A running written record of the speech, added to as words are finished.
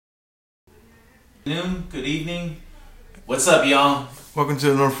Good evening. What's up, y'all? Welcome to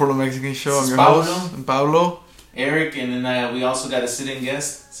the North Florida Mexican Show. This I'm is your Pablo. host, I'm Pablo. Eric, and then we also got a sit-in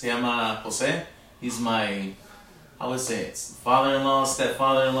guest. Se llama Jose. He's my, I would say it's father-in-law,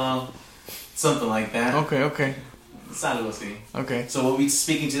 stepfather-in-law, something like that. Okay. It's algo así. Okay. So we'll be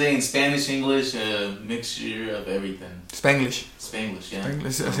speaking today in Spanish, English, a mixture of everything. Spanglish. Spanglish, yeah.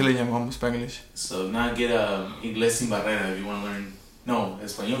 Spanglish. Así le llamamos, Spanglish. So now get Inglés sin barrera if you want to learn. No,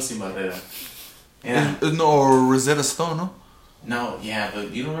 Español sin barrera. Yeah. No, or Rosetta Stone, ¿no? No, yeah, but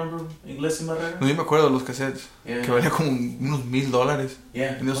you don't remember Inglés sin barrera? No, yo me acuerdo de los cassettes. Yeah. Que valía como unos $1,000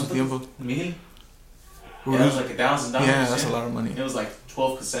 Yeah. en esos tiempos. ¿Mil? Yeah, it was like $1,000. Yeah, that's a lot of money. It was like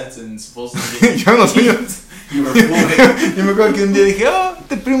 12 cassettes and supposedly Yo no sé. you were fooling. Yo me acuerdo que un día dije,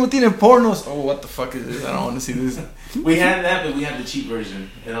 este primo tiene pornos. Oh, what the fuck is this? I don't want to see this. We had that, but we had the cheap version.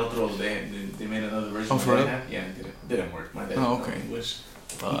 El otro, they made another version. Oh, for real? Yeah, it didn't work. My dad Oh, didn't know okay. English.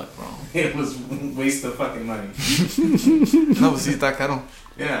 Fuck, bro. It was waste of fucking money. No, pues sí, está caro.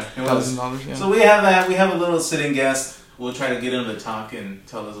 Yeah, it was. $1,000, yeah. So we have that. We have a little sitting guest. We'll try to get him to talk and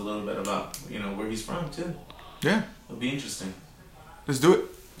tell us a little bit about where he's from too. Yeah, It'll be interesting. let's do it.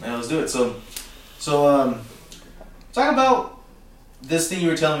 Yeah, let's do it. So talk about this thing you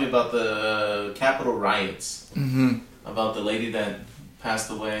were telling me about the Capitol riots. Mm-hmm. About the lady that passed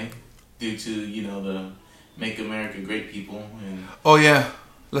away due to the Make America Great people and Oh, yeah.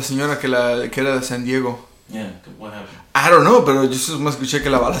 La señora que era de San Diego. yeah, what happened? I don't know, pero yo solo escuché que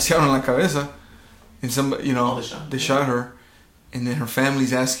la balacearon en la cabeza. And somebody, Oh, they shot her. And then her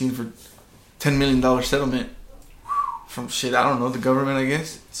family's asking for $10 million settlement. From shit, I don't know, the government, I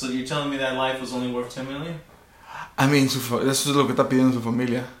guess. So you're telling me that life was only worth $10 million? I mean, eso es lo que está pidiendo su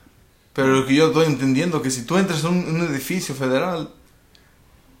familia. Pero lo que yo estoy entendiendo que si tú entras en un edificio federal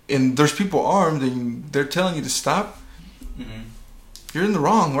and there's people armed and they're telling you to stop, Mm-hmm. you're in the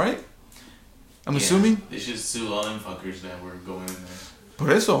wrong, right? I'm assuming. They should sue all them fuckers that were going in there.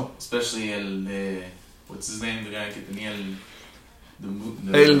 Por eso. Especially what's his name? The guy que tenía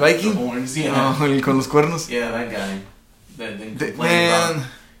El Viking? The horns, yeah. Oh, el con los cuernos. Yeah, that guy. That then complained Man. about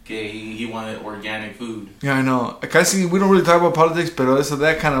he wanted organic food. Yeah, I know. Casi we don't really talk about politics, pero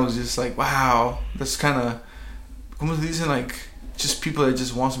that kind of was just like, wow, that's kind of, como se dicen, like, just people that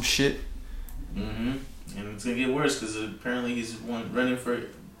just want some shit. Mm-hmm. And it's gonna get worse because apparently he's running for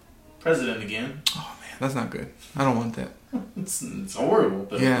president again. Oh man, that's not good. I don't want that. It's horrible,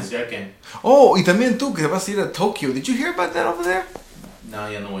 but Yeah. ya que. Oh, y también tú que vas a ir a Tokyo. Did you hear about that over there? No,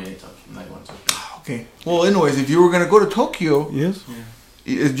 ya no voy a Tokio. I'm not going to Tokyo. Okay. Well, anyways, if you were gonna go to Tokyo, Yes.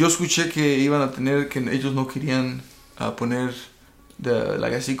 yo escuché que iban a tener que ellos no querían poner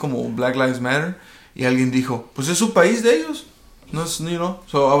like así como Black Lives Matter y alguien dijo, pues es su país de ellos. No es,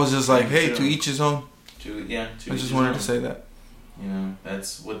 So I was just like, hey, to each his own. I just wanted to say that.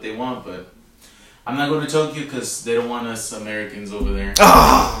 That's what they want, but I'm not going to Tokyo because they don't want us Americans over there.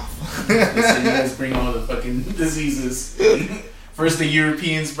 Ah! They say you guys bring all the fucking diseases. First, the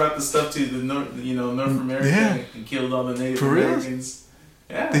Europeans brought the stuff to the North America Yeah. and killed all the Native For real? Americans.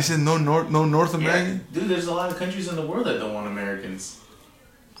 Yeah. They said no North Yeah. American. Dude, there's a lot of countries in the world that don't want Americans.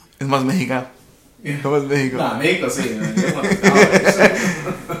 Es más México. Yeah. No más México. Nah, Mexico sí. They want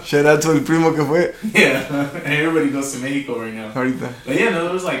 $1. Shout out to el primo que fue Yeah, everybody goes to Mexico right now. ahorita. But yeah, no,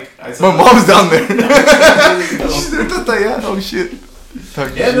 there was like I saw My mom's down there. No. She's ahorita está allá. Oh shit.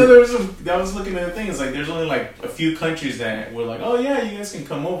 Yeah, no, there was I was looking at the thing. It's like there's only like a few countries that were like, oh yeah, you guys can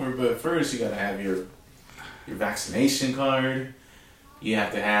come over, but first you gotta have your vaccination card. You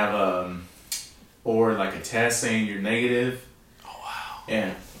have to have or like a test saying you're negative. Oh wow.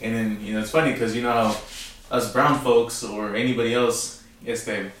 Yeah, and then it's funny because how us brown folks or anybody else,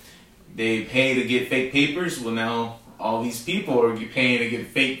 they pay to get fake papers. Well, now all these people are paying to get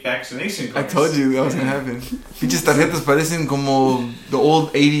fake vaccination I cards. told you that was gonna happen. Pinches tarjetas parecen como the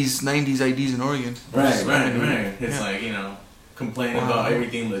old 80s, 90s IDs in Oregon. Right. It's Yeah. like, complaining Wow. about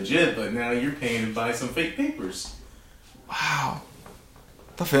everything legit, but now you're paying to buy some fake papers. Wow.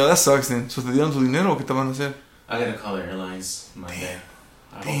 Está feo, that sucks then. So te dieron tu dinero o qué te van a hacer? I gotta call the airlines Monday.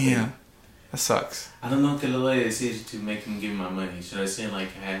 Damn. That sucks. I don't know qué le voy a decir to make them give me my money. Should I say like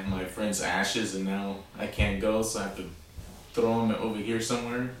I have my friend's ashes and now I can't go, so I have to throw them over here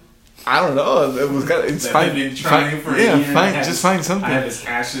somewhere? I don't know. It was kind of, it's That fine. I've been trying for a yeah, year and fine. has- Just find I something. have his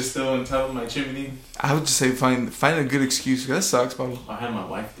ashes still on top of my chimney. I would just say find a good excuse. That sucks, Pablo. I'll have my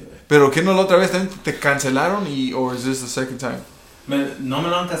wife do it. Pero que no la otra vez también te cancelaron or is this the second time? No me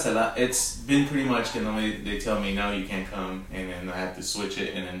lo han cancelado. It's been pretty much que they tell me now you can't come, and then I have to switch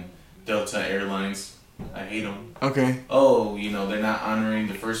it, and then Delta Airlines, I hate them. Okay. Oh, they're not honoring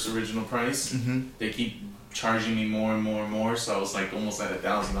the first original price. Mm-hmm. They keep charging me more and more and more. So I was like almost at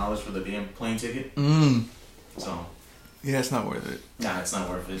 $1,000 for the damn plane ticket. So yeah, it's not worth it. nah, it's not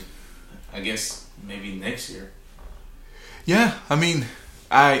worth it. I guess maybe next year. Yeah, I mean,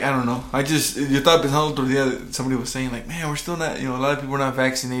 I don't know. Yo estaba pensando otro día, somebody was saying like, man, we're still not, a lot of people are not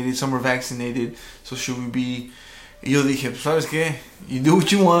vaccinated, some are vaccinated, so should we be? Y yo dije, pues, ¿sabes qué? You do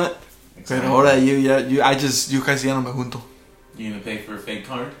what you want, Exactly. pero ahora yo casi ya no me junto. You gonna pay for a fake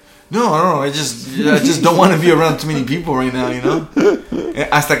card? No, I don't know. I just don't want to be around too many people right now,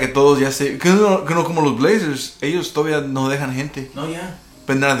 Hasta que todos ya se... Que no como los Blazers, ellos todavía no dejan gente. No, yeah.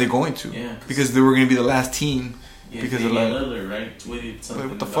 But now they're going to. Yeah. Because they were going to be the last team. Yeah, because Damian of like... Lillard, right? Tweeted something Like,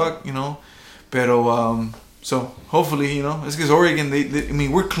 what the about- fuck, Pero, so, hopefully, it's because Oregon, I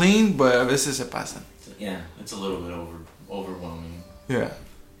mean, we're clean, but a veces se pasan. Yeah, it's a little bit overwhelming. Yeah.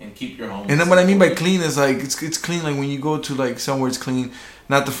 And keep your home. And then what I mean by clean is like, it's clean like when you go to like somewhere it's clean,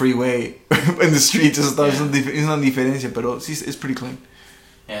 not the freeway, in the streets, it's not diferencia, pero sí, it's pretty clean.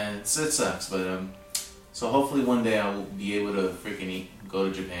 Yeah, it sucks, but so hopefully one day I will be able to freaking go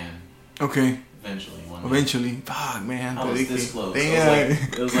to Japan. Okay. Eventually, one day. Eventually. Fuck, man. I was this close. Damn.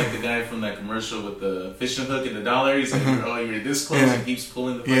 It was like the guy from that commercial with the fishing hook and the dollar. He's like, oh, you're this close. Yeah. He keeps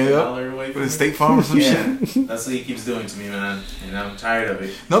pulling the fucking dollar away from With a me. State Farm or some shit. Yeah, that's what he keeps doing to me, man. And I'm tired of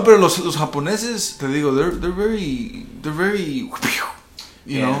it. No, pero los japoneses, te digo, they're very,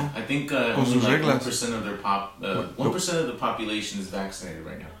 you know. I think Con only sus like reglas. 1% of their 1% of the population is vaccinated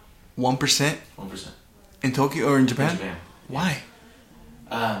right now. 1% 1%. in Tokyo or in In Japan? Japan. Why?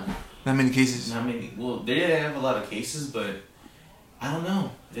 Not many cases. Not many. Well, they have a lot of cases, but I don't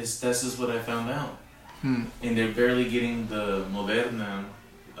know. That's just what I found out. And they're barely getting the Moderna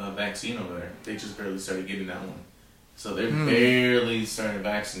vaccine over there. They just barely started getting that one. So they're barely starting to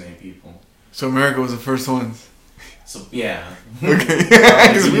vaccinate people. So America was the first ones. So, yeah. Okay.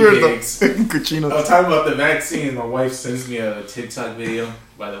 Because we were the I cochinos. was talking about the vaccine. My wife sends me a TikTok video.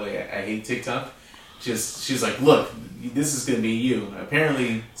 By the way, I hate TikTok. She's like, look, this is gonna be you.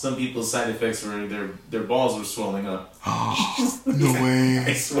 Apparently, some people's side effects were their balls were swelling up. No I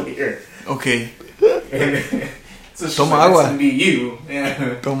way. swear. Okay. So she's Toma like, agua. it's gonna be you.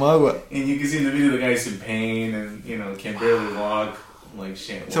 Yeah. Toma agua. And you can see in the video the guy's in pain and can barely walk. I'm like,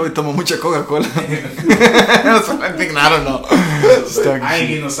 shit. Ese güey toma mucha Coca-Cola. That's what I'm thinking. I don't know. Just talking I ain't shit.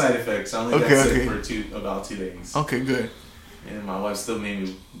 getting no side effects. I only Okay, got okay. sick for about 2 days. Okay, good. And my wife still made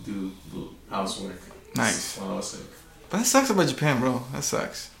me do housework. Nice. While I was sick. But that sucks about Japan, bro. That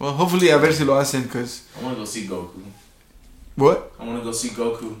sucks. Well, hopefully a ver si lo hacen, cause... I want to go see Goku. What? I want to go see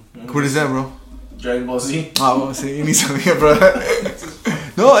Goku. What is that, bro? Dragon Ball Z. Oh, well, see, you need something, bro.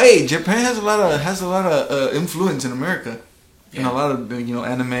 No, hey, Japan has a lot of influence in America. And a lot of,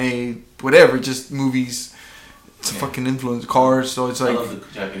 anime, whatever, just movies. It's a fucking influence. Cars, so it's I like... love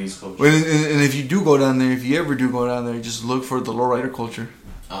the Japanese culture. And if you do go down there, if you ever do go down there, just look for the lowrider culture.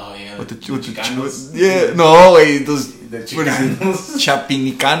 Oh, yeah. With the Chicanos. yeah, no, wait, those... The What is it? Chicanos.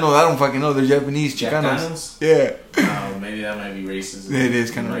 Chapinicanos, I don't fucking know, they're Japanese, Chicanos. Chicanos? Yeah. Maybe that might be racist. It is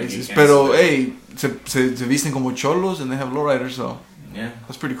kind of Might be racist. canceled. Pero, hey, se visten como cholos and they have lowriders, so Yeah.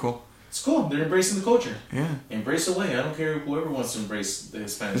 that's pretty cool. It's cool. They're embracing the culture. Yeah. Embrace away. I don't care whoever wants to embrace the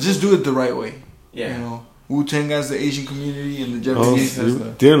Hispanic Just do it the right way. Yeah. You know, Wu-Tang has the Asian community and the No, Japanese has sí,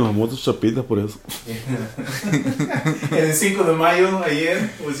 the... tienen las motos chapitas por eso. And el 5 de Mayo ayer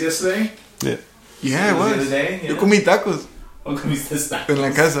was yesterday. Yeah. Yeah, it It was the was. other day, yeah. Yo comí tacos Oh, comiste tacos. en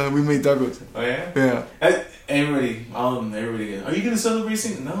la casa. We made tacos. Oh yeah. Yeah. Everybody, are you gonna celebrate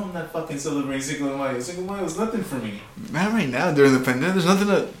Cinco? No, I'm not fucking celebrating Cinco de Mayo. Cinco de Mayo is nothing for me. Man, right now, during the pandemic, there's nothing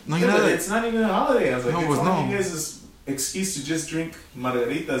to... No, Yeah, you but know, it's not even a holiday. I was like, No, it's pues only no. you guys' excuse to just drink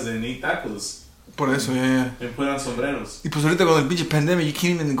margaritas and eat tacos por eso, yeah. and put on sombreros. Y pues ahorita con el pinche pandemic, you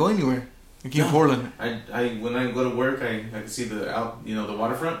can't even go anywhere. Aquí in No. Portland. I when I go to work, I can see the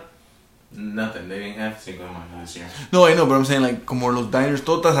waterfront. Nothing. They didn't have Cinco de Mayo this year. No, I know, but I'm saying like como los diners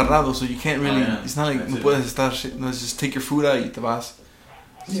todo está cerrado, so you can't really. yeah. It's not like That's no it. puedes estar. No, it's just take your food out y te vas.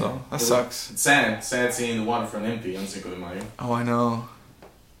 So that sucks. It's sad seeing the waterfront empty on Cinco de Mayo. Oh, I know.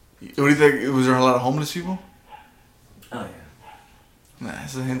 Ahorita, was there a lot of homeless people? Oh yeah. Nah,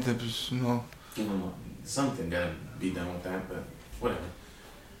 esa gente pues no. Give them something gotta be done with that, but whatever.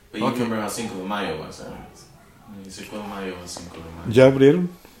 But you Okay. remember how Cinco de Mayo was? Cinco de Mayo was Cinco de Mayo. ¿Ya abrieron?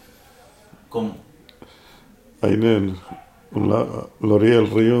 ¿Cómo? Ahí en la orilla del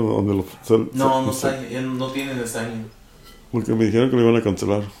río donde No tienen este año. Porque me dijeron que lo iban a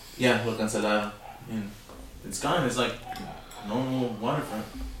cancelar. Yeah, lo cancelaron. And it's gone. It's like normal waterfront.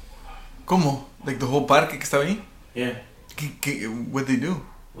 ¿Cómo? Like the whole parque que estaba ahí? Yeah. What'd they do?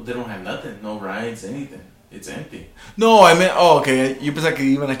 Well, they don't have nothing. No rides, anything. it's empty. No, I meant, oh, okay. Yo pensaba que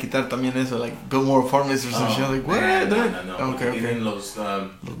iban a quitar también eso, like, build more apartments or some shit. Like, what? No. Okay. Tienen los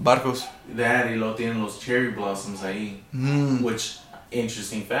barcos. that y luego tienen los cherry blossoms ahí. Mm. Which,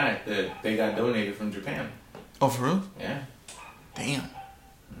 interesting fact, that they got donated from Japan. Oh, for real? Yeah. Damn.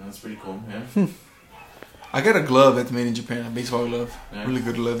 That's pretty cool, yeah. I got a glove that's made in Japan, a baseball glove. Yeah. Really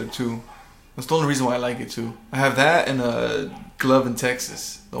good leather, too. That's the only reason why I like it, too. I have that and a glove in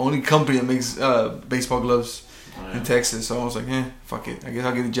Texas. The only company that makes baseball gloves in Texas. So I was like, fuck it. I guess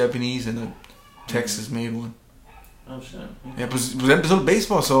I'll get a Japanese and a Texas-made one. Oh, shit. Yeah, pues empezó el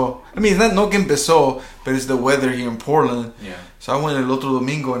baseball, so... I mean, it's not no que empezó, but it's the weather here in Portland. Yeah. So I went el otro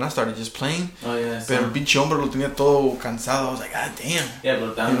domingo and I started just playing. Oh, yeah. Pero el pinche hombre lo tenía todo cansado. I was like, God damn. Yeah,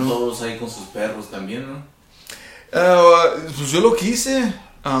 pero estaban todos ahí con sus perros también, ¿no? Pues yo lo quise.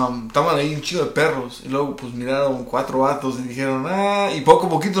 Estaban ahí un chido de perros. Y luego pues miraron 4 vatos y dijeron, y poco a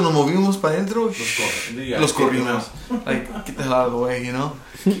poquito nos movimos para adentro. Los corrimos. Like, get the hell out of the way, you know?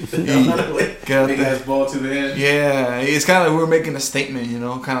 Big ass ball to the head. Yeah, it's kind of like we were making a statement, you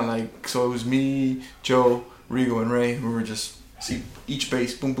know? Kind of like, so it was me, Joe, Rigo, and Ray. We were just, each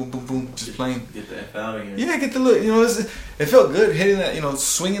base, boom, boom, boom, boom, just playing. Get the F out of here. Yeah, get the look. You know, it felt good hitting that. You know,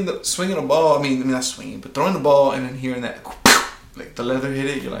 swinging the ball. I mean not swinging, but throwing the ball and then hearing that, like the leather hit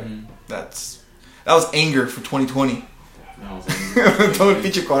it. You're like, that was anger for 2020. Todo el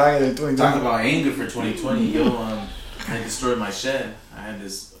pinche coraje del 2020. Talk about anger for 2020. Yo, I destroyed my shed. I had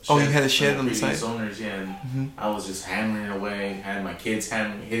this. Oh, you had a shed on the side. Owners, yeah. And I was just hammering away. Had my kids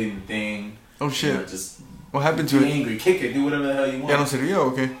hitting the thing. Oh shit! You know, just what happened to be it? Angry, kick it, do whatever the hell you want. Ya no servía,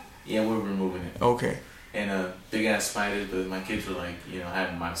 okay. Yeah, we're removing it. Okay. And big ass spiders, but my kids were like, you know,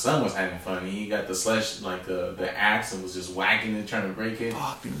 my son was having fun. He got the the axe and was just whacking it, trying to break it.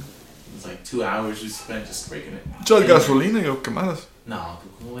 Fuck, dude. It was like 2 hours we spent just breaking it. ¿Echas gasolina y lo quemadas? No,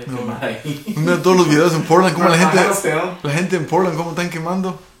 ¿cómo voy a quemar ahí? Mira todos los videos en Portland, cómo la gente en Portland, cómo están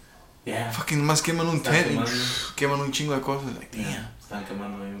quemando. Yeah. Fucking más queman un tent y queman un chingo de cosas. Like, damn. Yeah. Están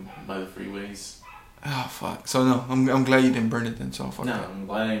quemando by the freeways. Oh, fuck. So, no, I'm glad you didn't burn it then, so fuck No, that. I'm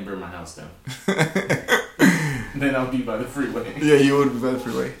glad I didn't burn my house down. Then I'll be by the freeway. Yeah, you would be by the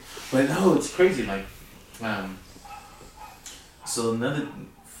freeway. But no, it's crazy. Like, so another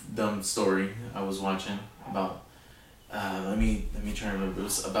dumb story I was watching about, let me try to remember. It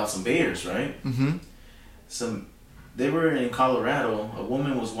was about some bears, right? Mm-hmm. They were in Colorado. A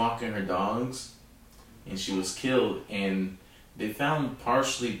woman was walking her dogs, and she was killed. And they found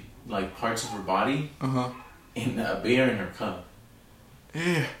partially, like, parts of her body in a bear in her cup.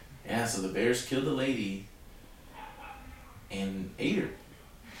 Yeah. Yeah, so the bears killed the lady and ate her.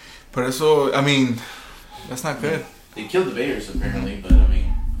 But eso, I mean, that's not good. They killed the bears, apparently, but, I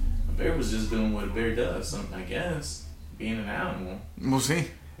mean, a bear was just doing what a bear does, I guess, being an animal. Well, sí.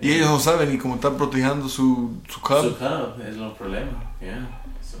 Y ellos no saben ni cómo están protegiendo su cub. Su cub es no problema, yeah.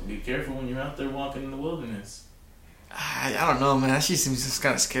 So be careful when you're out there walking in the wilderness. I don't know, man. That shit seems just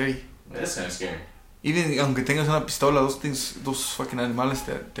kind of scary. That's kind of scary. Even aunque tengas una pistola, those fucking animales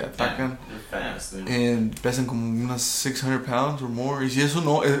te atacan. Yeah, they're fast. And pesan como unas 600 pounds or more. Y si eso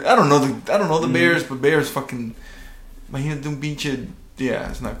no, I don't know the bears, but bears fucking. Imagínate un pinche.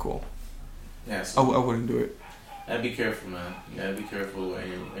 Yeah, it's not cool. Yeah, so I wouldn't do it. Gotta be careful, man. You gotta be careful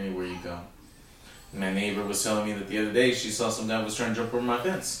anywhere you go. My neighbor was telling me that the other day she saw some guy was trying to jump over my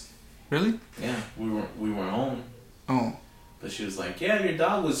fence. Really? Yeah, we weren't home. Oh. But she was like, yeah, your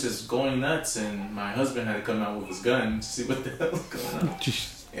dog was just going nuts, and my husband had to come out with his gun to see what the hell was going on.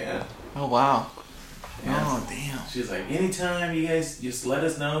 Yeah. Oh, wow. Yeah. Oh, damn. She was like, anytime you guys just let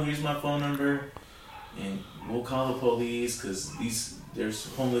us know, here's my phone number, and we'll call the police, because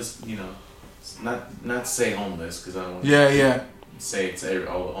there's homeless, you know, not to say homeless, because I don't want to say it's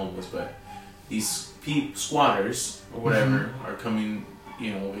all the homeless, but these squatters, or whatever, are coming,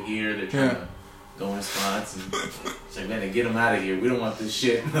 you know, over here, they're trying to go in spots, and she's like, man, get them out of here. We don't want this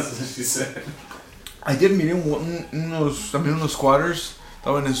shit. That's what she said. Ayer miré unos squatters.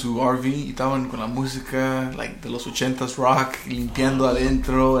 Estaban en su RV y estaban con la música like de los 80s rock, limpiando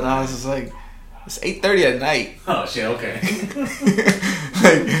adentro, and I was just like, it's 8:30 at night. Oh shit, okay.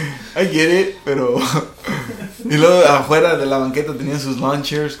 Like, I get it, pero y luego afuera de la banqueta tenían sus lawn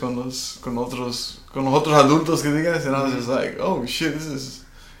chairs con los otros adultos que digas, and I was just like, oh shit, this is.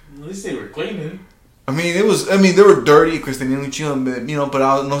 At least they were cleaning. I mean, they were dirty because tenían un chingo de, you know,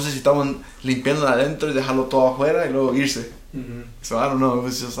 pero no sé si estaban limpiando adentro y dejarlo todo afuera y luego irse. Mm-hmm. So I don't know, it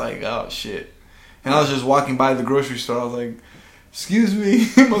was just like, oh shit. And I was just walking by the grocery store, I was like, excuse me,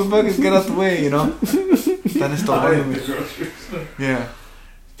 motherfuckers, get out the way, you know? Están estorbando me. Yeah.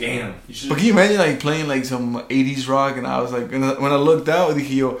 Damn. But can you imagine like playing like some 80s rock, and I was like, when I looked out,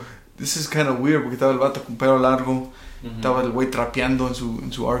 dije yo, this is kind of weird porque estaba el vato con pelo largo, Mhm. estaba el güey trapeando en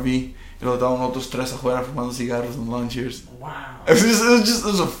su RV, y luego estaban otros tres afuera fumando cigarros en lawn chairs. Wow. It was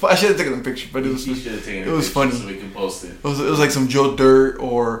I should have taken a picture, but it was You should have taken it was a picture funny. so we can post it. It was like some Joe Dirt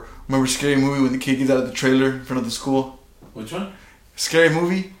or remember Scary Movie when the kid gets out of the trailer in front of the school. Which one? Scary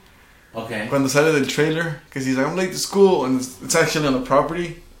Movie. Okay. Cuando sale del trailer, because he's like, I'm late to school, and it's actually on the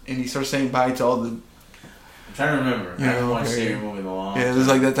property, and he starts saying bye to all the. I'm trying to remember. I Yeah, haven't watched okay. Scary Movie in a long Yeah, it time. was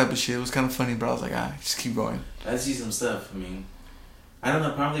like that type of shit. It was kind of funny, but I was like, just keep going. I see some stuff. I mean, I don't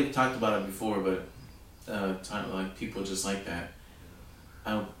know. Probably talked about it before, but like people just like that.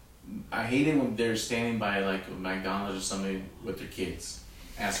 I hate it when they're standing by like a McDonald's or something with their kids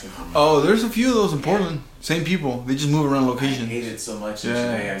asking for money. Oh, there's a few of those in Portland. Same people. They just move around I locations. hate it so much. And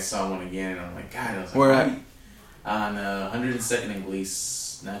Yeah. today I saw one again, and I'm like, God. I was like, Where why at? you- On 102nd and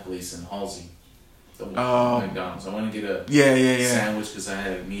not Gleason, Halsey. The Oh. McDonald's. I want to get a Yeah. sandwich because I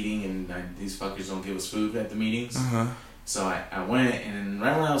had a meeting, and these fuckers don't give us food at the meetings. Uh-huh. So I went, and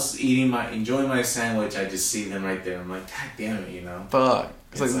right when I was enjoying my sandwich, I just see them right there. I'm like, God damn it, you know. Fuck.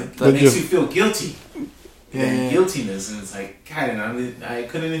 It's It's like like, it makes you feel guilty. Yeah. Guiltiness, and it's like, God, and I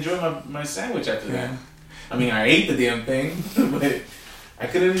couldn't enjoy my sandwich after that. Yeah. I mean, I ate the damn thing, but I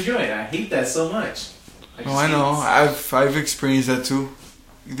couldn't enjoy it. I hate that so much. Oh, I know. I've experienced that too.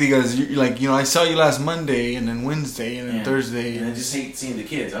 Because you're like, I saw you last Monday, and then Wednesday, and then Yeah. Thursday. And I just hate seeing the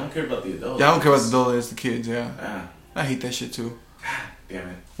kids. I don't care about the adults. Yeah, I don't care about the adults, it's the kids, yeah. Ah, I hate that shit too. damn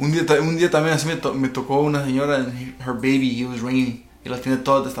it. Un día también así me tocó una señora and her baby, it was raining. Y la tiene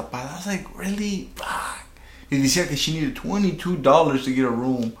toda destapada. I was like, really? Fuck. Y decía que she needed $22 to get a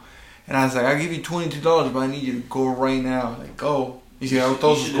room. And I was like, I'll give you $22, but I need you to go right now. Like, go. Y si hago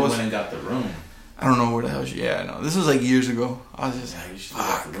todas You sus should have cosas. went and got the room. I don't know where the hell she. Yeah, I know. This was like years ago. I was just Yeah, like, you should have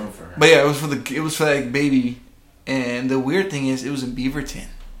got the room for her. but yeah, it was for that baby. And the weird thing is, it was in Beaverton.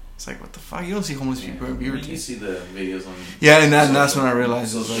 It's like, what the fuck? You don't see homeless people in I mean, you Beaverton. see the videos on Yeah, and that's when I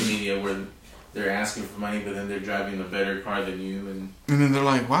realized it was social like, media where they're asking for money, but then they're driving a better car than you, and and then they're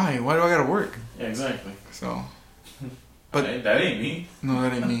like, why? Why do I gotta work? yeah, exactly. So, but that ain't me. no,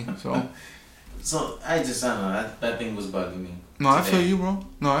 that ain't me. So, So I don't know. That thing was bugging me. no, I today. feel you, bro.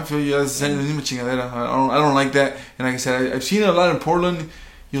 No, I feel you. That's the misma chingadera. I don't like that. And like I said, I've seen it a lot in Portland.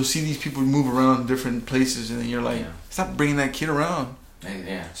 You'll see these people move around different places, and then you're like, Yeah. stop bringing that kid around.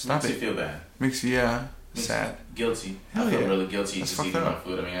 Yeah, Stop makes it. you feel bad. Makes Makes sad. Guilty. Hell I feel yeah. really guilty That's just fucked eating my up.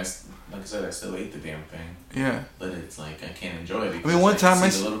 food. I mean, like I said, I still ate the damn thing, Yeah. but it's like I can't enjoy it. I mean, one time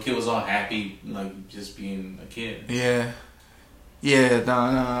the little kid was all happy, like just being a kid. Yeah. Yeah,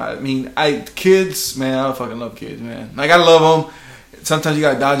 nah. I mean, kids, man, I fucking love kids, man. Like, I love them. Sometimes you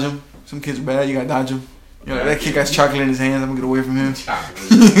gotta dodge them. Some kids are bad, you gotta dodge them. You know, that kid got chocolate in his hands, I'm gonna get away from him. Chocolate.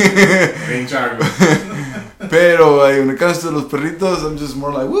 It ain't chocolate. Pero, like, when it comes to los perritos, I'm just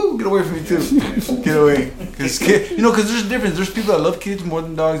more like, woo, get away from me too. Get away. Cause there's a difference. There's people that love kids more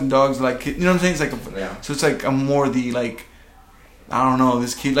than dogs, and dogs like kids. You know what I'm saying? It's like, Yeah. so it's like I'm more the like, I don't know,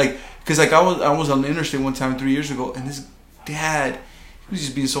 this kid like, cause like I was on the interstate one time 3 years ago, and this dad, he was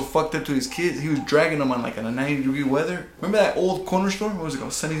just being so fucked up to his kids. He was dragging them on like on a 90-degree weather. Remember that old corner store? What was it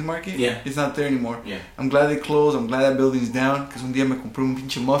called? Sunny's Market? Yeah. It's not there anymore. Yeah. I'm glad they closed. I'm glad that building's down. Cause un día me compré un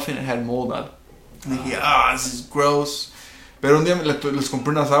pinche muffin and it had mold on it. And dije, this is gross. Pero un día les compré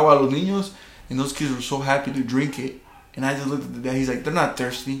unas agua a los niños, and those kids were so happy to drink it. And I just looked at the dad. He's like, they're not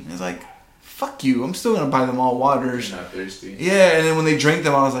thirsty. And I was like, fuck you. I'm still gonna buy them all waters. You're not thirsty. Yeah, and then when they drank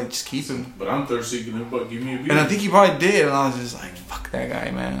them, I was like, just keep them. But I'm thirsty. Give me a beer. And I think he probably did, and I was just like, fuck that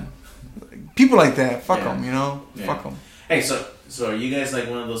guy, man. People like that, fuck Yeah. them, you know? Yeah. Fuck them. Hey, so are you guys like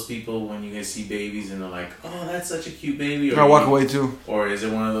one of those people when you guys see babies and they're like, oh, that's such a cute baby? I walk away too. Or is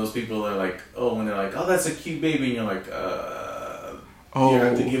it one of those people that are like, oh, when they're like, oh, that's a cute baby, and you're like, Oh. you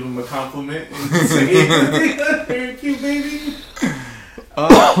have to give them a compliment and say, you're a cute baby?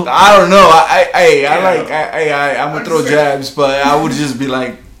 I don't know. I'm gonna throw jabs, but I would just be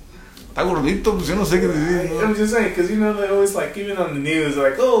like, está gordito, pues yo no sé qué decir. I'm just saying, because you know, they always like, even on the news,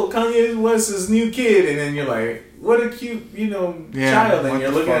 like, oh, Kanye West's new kid, and then you're like, what a cute, Yeah, child, and what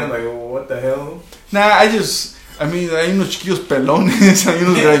you're the looking at it fuck? like, well, what the hell? Nah, I mean, hay unos chiquillos pelones, hay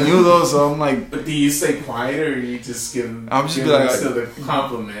unos grañudos, so I'm like, But do you stay quiet, or you just give them, I'll just give be them like- still the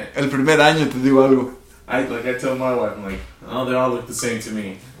compliment? el primer año te digo algo. I tell my wife, I'm like, oh, they all look the same to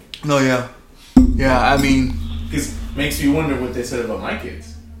me. No, yeah. Yeah, I mean, Because it makes me wonder what they said about my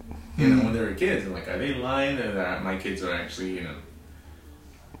kids. You know, Mm. when they were kids. I'm like, are they lying? Or that my kids are actually,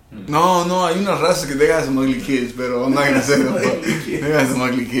 no, hay una raza que they got some ugly kids, pero I'm not gonna say them, but Ugly kids. they got some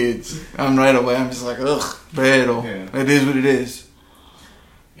ugly kids. I'm right away, I'm just like, ugh, pero Yeah. it is what it is.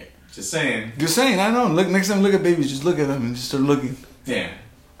 Just saying. Just saying, I know, look, next time you look at babies, just look at them and just start looking. Yeah.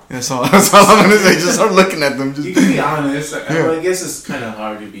 That's all I'm gonna say. Just start looking at them. Just, You can be honest. Yeah. I guess it's kind of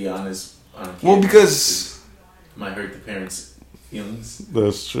hard to be honest on a kid. Well, because it might hurt the parents' feelings.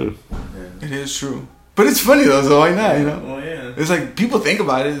 That's true. Yeah. it is true. But it's funny though, so why not, you know? Well, yeah. It's like, people think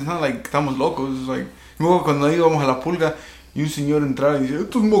about it. It's not like estamos locos. It's like, luego cuando íbamos a la pulga y un señor entraba y dice,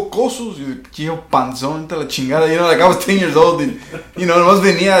 estos mocosos, y el chico panzón, está la chingada. You know, like I was 10 years old and, you know, nomás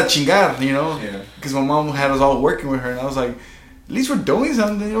venía a chingar, you know? Yeah. Because my mom had us all working with her and I was like, at least we're doing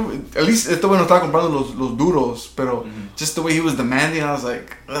something, you know? At least este güey no estaba comprando los duros, pero just the way he was demanding, I was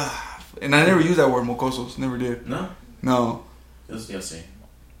like, ugh. And I never used that word, mocosos. Never did. No? No. Yo sé.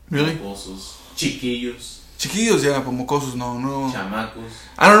 Really? Mocosos. Chiquillos. Chiquillos, yeah, but mocosos, no. Chamacos.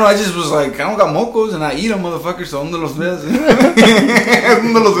 I don't know, I just was like, I don't got mocos and I eat them, motherfuckers, so ¿dónde los ves?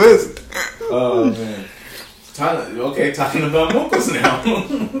 ¿Dónde los ves? Oh, man. Okay, talking about mocos now.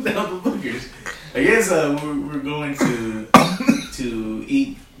 Down the boogers. I guess we're going to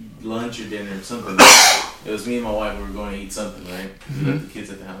eat lunch or dinner or something. It was me and my wife, we were going to eat something, right? We left the kids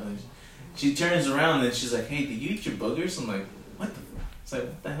at the house. She turns around and she's like, hey, did you eat your boogers? I'm like, what the fuck? It's like,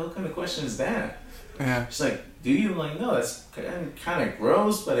 what the hell kind of question is that? Yeah. She's like, do you? I'm like, no, that's kind of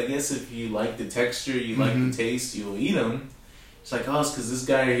gross, but I guess if you like the texture, you like the taste, you'll eat them. She's like, oh, it's because this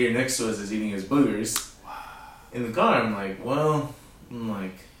guy here next to us is eating his boogers in the car. I'm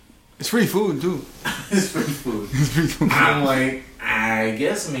like, It's free food, too. it's free food. It's free food. I'm like, I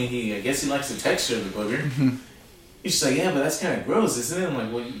guess he likes the texture of the booger. She's like, yeah, but that's kind of gross, isn't it? I'm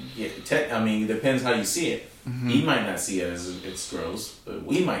like, well, yeah, it depends how you see it. He might not see it as it's gross, but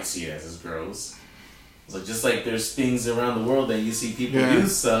we might see it as gross. It's like, just like there's things around the world that you see people do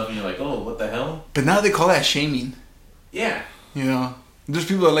stuff, and you're like, oh, what the hell? But now they call that shaming. Yeah. You know? There's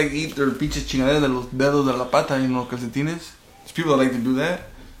people that like to eat their pinches chingaderas de los dedos de la pata, you know, calcetines. There's people that like to do that.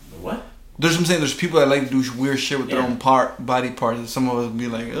 What? I'm saying there's people that like to do weird shit with their own body parts, and some of us be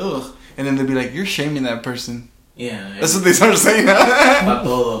like, ugh. And then they'll be like, you're shaming that person. Yeah. That's what they start saying. Pa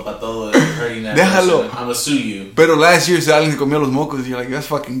todo, hurting that Déjalo. person. I'm gonna sue you. Pero last year, alguien se comió los mocos, you're like, that's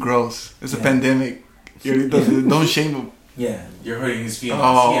fucking gross. It's a pandemic. Y ahorita, don't shame him. Yeah, you're hurting his feelings.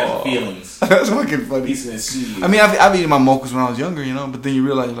 Oh. He has feelings. That's fucking funny. He's gonna sue you. I mean, I've eaten my mocos when I was younger, you know, but then you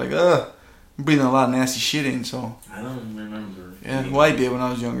realize, like, I'm breathing a lot of nasty shit in, so. I don't remember. Yeah, well, I did when I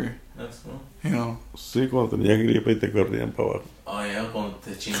was younger. That's cool. You know. Sí, cuando tenías gripe y te corrían para abajo. Oh, yeah, cuando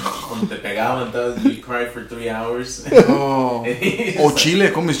te pegaban, you cried for 3 hours. Oh. Oh, chile,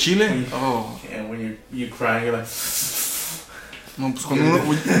 ¿comes chile? Oh. And when you're crying, you're like... No,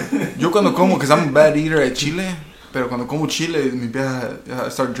 pues yo cuando como, because I'm a bad eater at chile, pero cuando como chile, mi empieza, I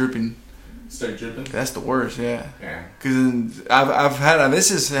start dripping. Start dripping? That's the worst, yeah. Yeah. Because I've had, a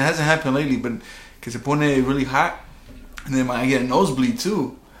veces, it hasn't happened lately, but because it pone really hot, and then I get a nosebleed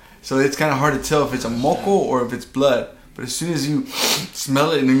too. So it's kind of hard to tell if it's a moco or if it's blood. But as soon as you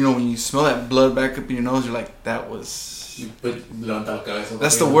smell it, and you know, when you smell that blood back up in your nose, you're like, that was...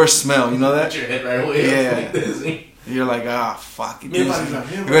 That's the worst smell, you know that? Put your head right away. Yeah. Like this. You're like, fuck it.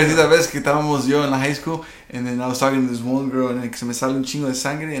 Esa vez que estábamos yo in la high school, and then I was talking to this one girl, and se me sale un chingo de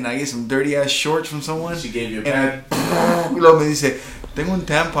sangre, and I get some dirty ass shorts from someone. She gave you a pad. pad. Y luego me dice, tengo un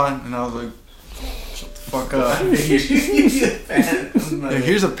tampon, and I was like, shut the fuck up. Like,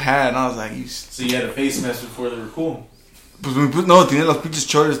 here's a pad, and I was like, So you had a face mask before they were cool? Pues no, tenía los pinches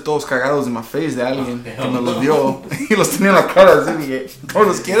chores todos cagados en my face de alguien que me los dio. Y los tenía en la cara así, dije, ¿cómo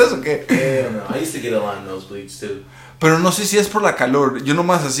los quieres o qué? Hell no. I used to get a lot of nosebleeds too. Pero no sé si es por la calor. Yo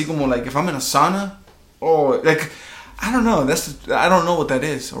nomás así como, like, if I'm in a sauna, or, like, I don't know. I don't know what that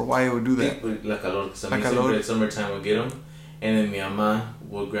is, or why I would do that. La calor. Because La calor. At summertime would get them, and then mi mamá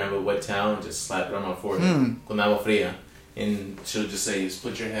would grab a wet towel and just slap it on my forehead. Con agua fría. And she'll just say, just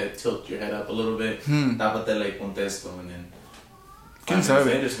tilt your head up a little bit, tápatela y ponte esto, and then ¿Quién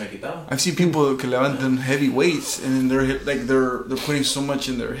sabe? I've seen people que levantan heavy weights, and then they're putting so much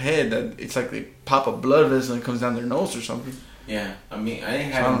in their head that it's like they pop a blood vessel and it comes down their nose or something. Yeah, I mean, I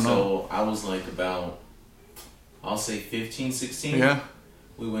didn't have it until I was like about, I'll say 15, 16. Yeah.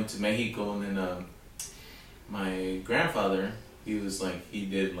 We went to Mexico, and then my grandfather, he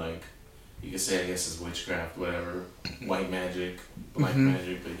did like, you could say, I guess it's witchcraft, whatever, white magic, black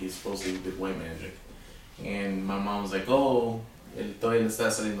magic, but he supposedly did white magic. And my mom was like, oh, todavía le está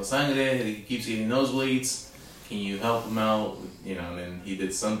saliendo sangre, he keeps getting nosebleeds, can you help him out? You know, and then he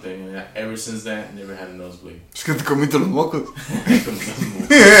did something, and ever since that, never had a nosebleed. Es que te comiste los mocos.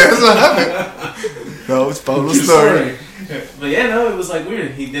 Yeah, that's what happened. No, it's Pablo's story. But yeah, no, it was like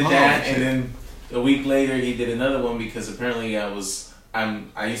weird. He did that, and then a week later, he did another one because apparently I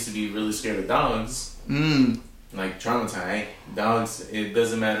used to be really scared of dogs. Like traumatized. Dogs, it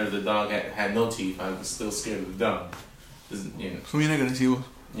doesn't matter if the dog had no teeth, I was still scared of the dog. You know. Son bien agresivos.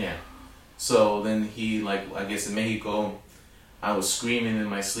 Yeah. So then he, like, I guess in Mexico, I was screaming in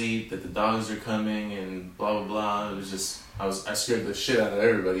my sleep that the dogs are coming and blah blah blah. It was just I scared the shit out of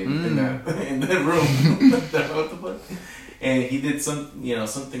everybody in that room. What the fuck? And he did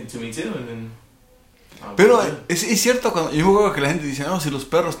something to me too, and then. Pero es cierto, cuando yo me acuerdo que la gente dice, no, si los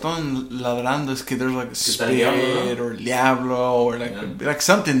perros están ladrando es que there's like a spirit or el diablo or like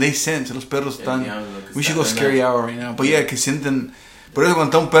something they sense. Los perros están. We should go scary hour right now. But yeah, que sienten. Por eso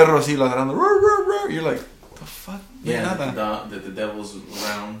cuando está un perro así ladrando, you're like, the fuck? Yeah, that the devil's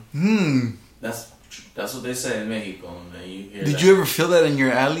around. That's what they say in Mexico. Did you ever feel that in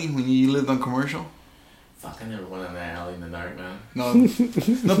your alley when you lived on Commercial? Fuck, I never went in that alley in the dark, man.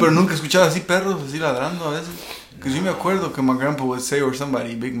 No, pero nunca escuchaba así perros así ladrando a veces. Because yo me acuerdo que my grandpa would say, or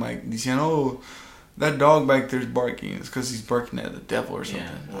somebody, Big Mike, decían, oh, that dog back there's barking. It's because he's barking at the devil or something.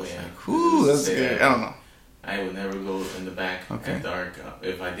 Yeah, like, ooh, that's good. That. I don't know. I would never go in the back at dark.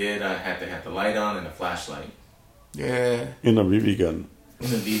 If I did, I had to have the light on and a flashlight. Yeah. In a BB gun. In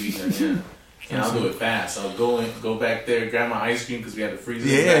a BB gun, yeah. And I'll do it fast. I'll go back there, grab my ice cream because we had a freezer.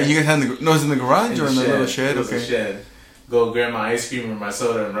 Yeah, you guys had it's in the garage or in the little shed? It was a shed. Go grab my ice cream or my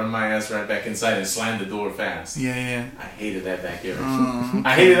soda and run my ass right back inside and slam the door fast. Yeah. I hated that backyard.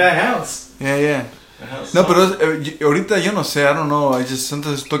 I hated that house. Yeah. No, pero ahorita yo no sé, I don't know. I just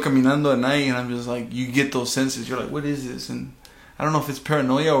sometimes estoy caminando at night and I'm just like, you get those senses. You're like, what is this? And I don't know if it's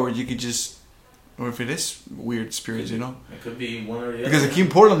paranoia or you could just, or if it is weird spirits, you know? It could be one or the other. Because aquí in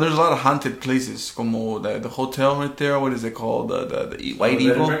Portland, there's a lot of haunted places, como the hotel right there. What is it called? The White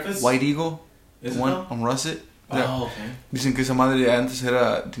Eagle. White Eagle. Is one it on Russet. Oh, okay. Dicen que esa madre antes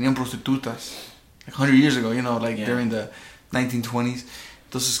tenían prostitutas, like 100 years ago, you know, like during the 1920s.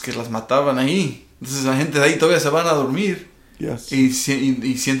 Entonces que las mataban ahí. Entonces la gente de ahí todavía se van a dormir. Yes. Y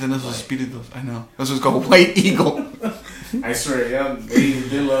sienten esos espíritus. I know. Eso es called White Eagle. I swear, yeah,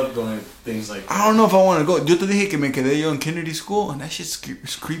 they love going to things like that. I don't know if I want to go. Yo te dije que me quedé yo in Kennedy School, and that shit's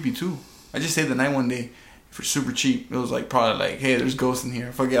creepy too. I just stayed the night one day for super cheap. It was like probably like, hey, there's ghosts in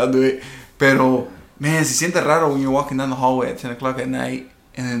here. Fuck it, I'll do it. Pero, man, se siente raro when you're walking down the hallway at 10 o'clock at night,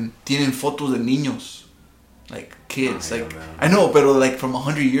 and then tienen fotos de niños. Like kids. Like I know, pero like from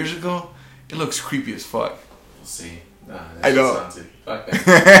 100 years ago, it looks creepy as fuck. We'll see. I know. Fuck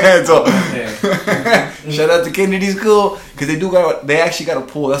that. So, shout out to Kennedy School because they actually got a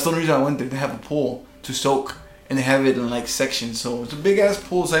pool. That's the only reason I went there. They have a pool to soak and they have it in like sections. So it's a big ass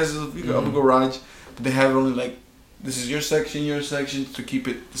pool size of a garage, but they have it only like this is your section to keep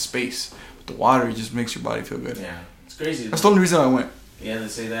it the space. But the water just makes your body feel good. Yeah, it's crazy. That's the only reason I went. Yeah, they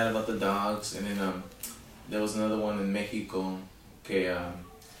say that about the dogs, and then there was another one in Mexico. Okay,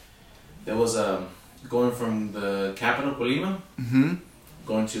 there was going from the capital, Colima,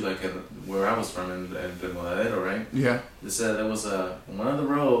 going to like where I was from in Remodadero, right? Yeah. They said there was one of the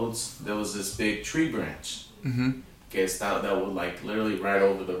roads. There was this big tree branch. Okay, that would like literally right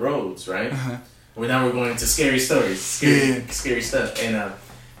over the roads, right? Well, now we're going into scary stories, scary stuff, and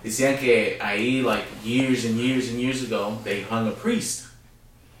decían que ahí like years and years ago they hung a priest.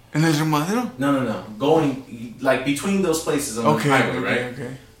 ¿En el Remadero? No. Going like between those places on the highway, right?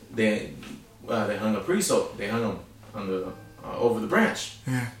 Okay. They hung a priest, so they hung him on the over the branch.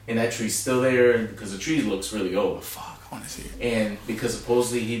 Yeah. And that tree's still there because the tree looks really old. Fuck, I want to see it. And because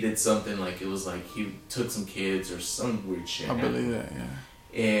supposedly he did something like it was like he took some kids or some weird shit. I believe that, yeah.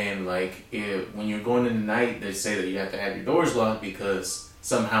 And like when you're going in the night, they say that you have to have your doors locked because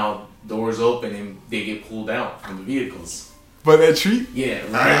somehow doors open and they get pulled out from the vehicles. By that tree? Yeah,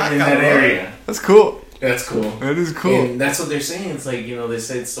 right in that area. That's cool. That's cool. That is cool. And that's what they're saying. It's like, you know, they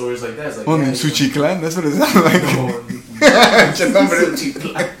said stories like that. It's like, in Suchiclan? That's what it sounds like.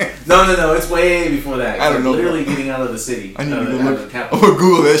 No. It's way before that. I don't know. Literally getting out of the city. I need to go look. Or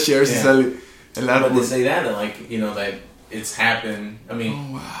Google that shit. But they say that, and like, you know, that it's happened. I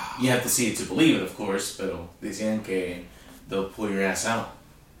mean, you have to see it to believe it, of course. Pero decían que they'll pull your ass out.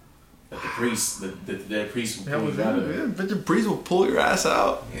 That the priest will pull you out of it. But the priest will pull your ass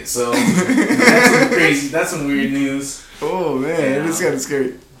out. Yeah, so that's crazy. That's some weird news. Oh man, it's kind of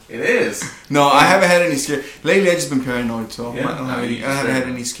scary. It is. No, I haven't had any scary. Lately, I've just been paranoid, so yeah, I haven't had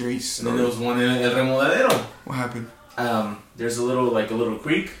any scary stories. And then there was one in El Remodadero. What happened? There's a little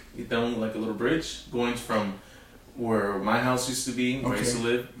creek, down like a little bridge going from where my house used to be, where I used to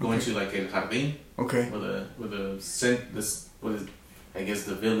live, going to like El Jardín. Okay. I guess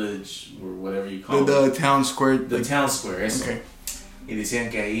the village or whatever you call it. The town square. The town square, eso. Okay. Y decían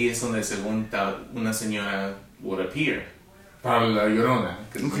que ahí es donde según una señora would appear. Para La Llorona.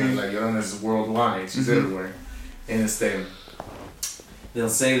 Because La Llorona is worldwide. She's everywhere. And they'll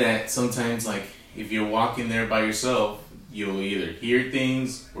say that sometimes, like, if you're walking there by yourself, you'll either hear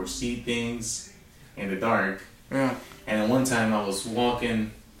things or see things in the dark. Yeah. And then one time I was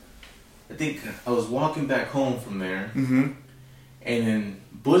walking, I think I was walking back home from there, Mm-hmm. and then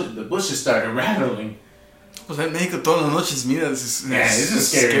the bushes started rattling. Pues en México todas las noches, mira, it's It's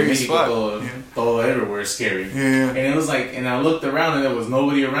just scary. spot. Mexico, Yeah. todo everywhere is scary. Yeah. And it was like, and I looked around and there was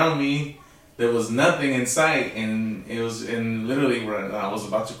nobody around me. There was nothing in sight, and it was, and literally where I was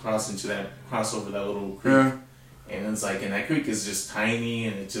about to cross over that little creek. Yeah. And it's like, and that creek is just tiny,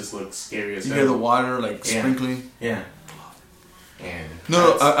 and it just looks scary as You hell. hear the water like Yeah. sprinkling. Yeah. And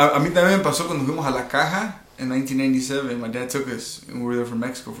No, that's- a mí también me pasó cuando fuimos a La Caja in 1997. My dad took us, and we were there from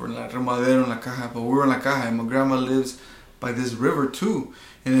Mexico for La Remadero en La Caja. But we were in La Caja, and my grandma lives by this river too.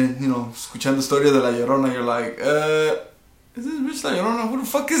 And then, you know, escuchando historia de La Llorona, you're like, is this bitch La Llorona? Who the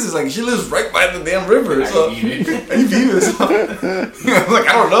fuck is this? Like, she lives right by the damn river. So, Ahí vive. ahí vive, so. I'm like,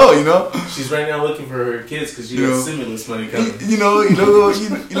 I don't know, you know? She's right now looking for her kids because she You got know. stimulus money coming. You know,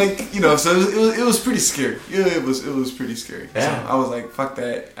 like, you know, so it was pretty scary. Yeah, it was pretty scary. Yeah. So I was like, fuck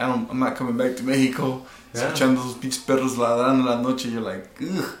that. I'm not coming back to Mexico. Yeah. Escuchando esos pinches perros ladrando en la noche, you're like,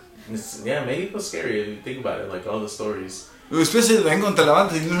 ugh. Yeah, Mexico's scary if you think about it, like all the stories. Especially vengo cuando te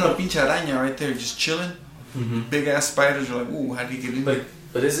levantas y tienes una pinche araña right there, just chilling. Mm-hmm. Big ass spiders, you're like, ooh, how do you get in there?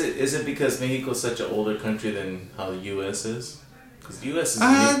 But is it because Mexico's such an older country than how the U.S. is? Because the U.S. is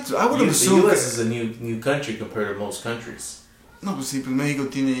I would assume the U.S. is a new country compared to most countries. No, pues sí, pues México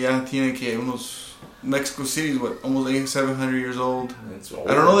tiene que unos Mexico City's what almost 700 years old. It's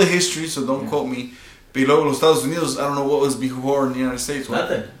I don't know the history, so don't quote me. But luego los Estados Unidos, I don't know what was before in the United States. What?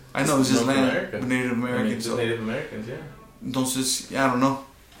 Nothing. I know it's just North land, America. Native I mean, Americans. just So. Native Americans, yeah. Entonces, yeah, I don't know.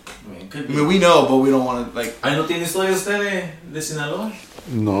 I mean, it could I be. mean, we know, but we don't want to like. ¿No tiene historia usted de Sinaloa?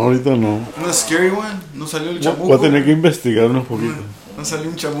 No, ahorita no. Una scary one. No salió el Voy chamuco. a tener que investigar unos poquitos. No salió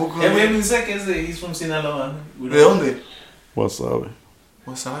un chamuco. Everyone said que he's from Sinaloa. We ¿De dónde? Wasabi.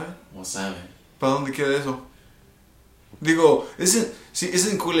 ¿Wasabi? Wasabi. ¿Para dónde queda eso? Digo,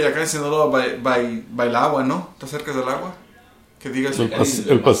 isn't Culiacán, Sinaloa, by el agua, ¿no? ¿Está cerca del agua? Que digas, El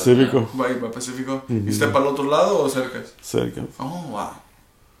Pacífico. by Pacífico. Ujú. ¿Y está para el otro lado o cerca? Cerca. Oh, wow.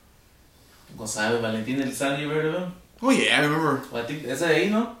 Wasabi, Valentín Elizalde, you heard of him? Oh, yeah, I remember. Well, I think, ¿ese de ahí,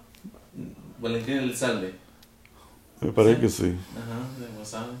 no? Valentín Elizalde. Me parece que sí. Ajá, de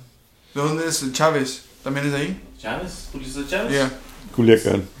Wasabi. ¿De dónde es el Chávez? ¿También es de ahí? ¿Chávez? ¿Julio Chávez? Yeah.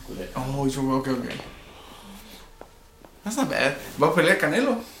 Culiacán. Oh, he's from, okay. That's not bad. Va a pelear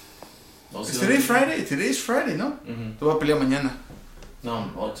Canelo. No, Is today Friday? Today's Friday, ¿no? Mhm. Te va a pelear mañana.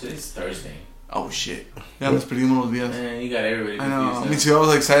 No, today's Thursday. Oh, shit. Ya nos perdimos los días. Man, you got everybody I know. confused Mi now. ciudad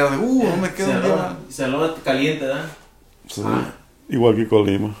was excited. Like, no me quedo un día. Sinaloa caliente, ¿verdad? Sí. Ah. Igual que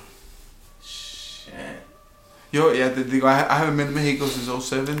Colima. Shit. Yo, ya te digo, I haven't been to Mexico since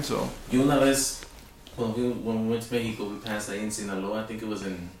 07, so. Yo una vez, when we went to Mexico, we passed ahí en Sinaloa. I think it was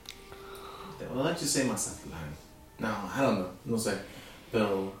in, well, let's just say Mazatlán. No, I don't know. No sé.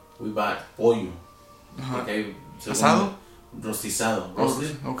 Pero we bought pollo. Ajá. Okay, so ¿Asado? Rostizado. Oh,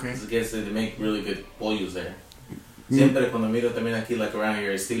 Roasted. okay. I guess they make really good pollos there. Siempre cuando miro también aquí, like around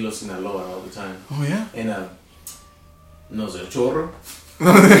here, estilo Sinaloa all the time. Oh, yeah? And, no sé, chorro.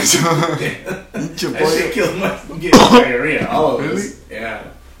 Pinche That shit pollo. kills my getting diarrhea. All of Really? us. Yeah.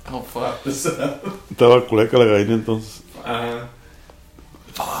 Oh, fuck. Estaba culeca la gallina entonces.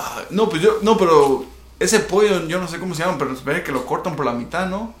 No, pues yo, no, pero ese pollo, yo no sé cómo se llama, pero se ve que lo cortan por la mitad,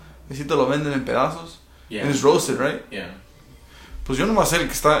 ¿no? Así te lo venden en pedazos. Yeah. And it's roasted, right? Yeah. Pues yo no me sé el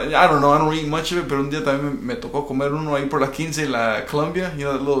que está, I don't know, I don't eat much of it, pero un día también me tocó comer uno ahí por la 15 y la Columbia, you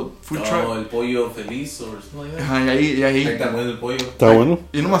know, that little food Oh, truck. el pollo feliz or something like that. Ajá, y ahí. Está bueno el pollo. Está bueno.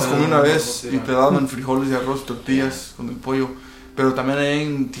 Y nomás comí una vez Sí, y te daban frijoles y arroz, tortillas con el pollo. Pero también ahí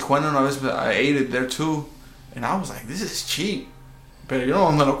en Tijuana una vez I ate it there too. And I was like, this is cheap. Pero yo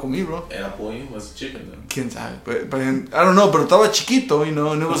no me lo comí, bro. Era pollo, was chicken though. Quién sabe. But I don't know, pero estaba chiquito, you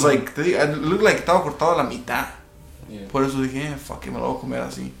know, and it was like, te digo, it looked like estaba cortado a la mitad. Yeah. Por eso dije, fuck it, me lo voy a comer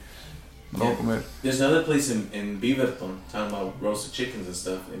así. Me lo voy a comer. There's another place in Beaverton talking about roasted chickens and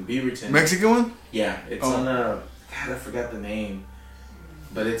stuff in Beaverton. Mexican one? Yeah, it's Oh. on a. God, I forgot the name,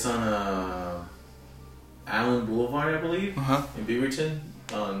 but it's on Allen Boulevard, I believe, Ajá. in Beaverton,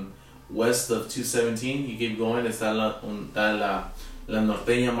 on west of 217. You keep going, está la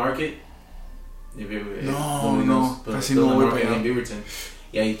Norteña Market. If you- No, nobody no, knows, but casi there's no a voy market para in allá. Beaverton.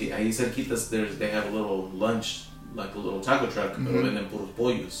 Yeah, ahí cerquitas, they have a little lunch, like a little taco truck, pero Mhm. venden puros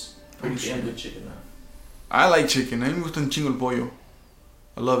pollos. Pretty Oh, damn shit. good chicken now. I like chicken. A mí me gusta un chingo el pollo.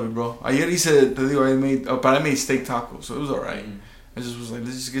 I love it, bro. Ayer hice, te digo, I made steak tacos, so it was alright. Mhm. I just was like,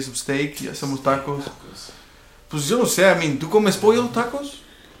 let's just get some steak y hacemos tacos. Tacos. Pues yo no sé, I mean, ¿tú comes pollo tacos?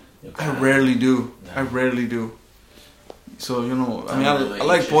 Yo I creo- rarely do. No. I rarely do. So, you know, I I mean, don't really I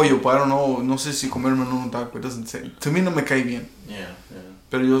like eat pollo, but I don't know, no sé si comerme en un taco. It doesn't say. To me no me cae bien. Yeah.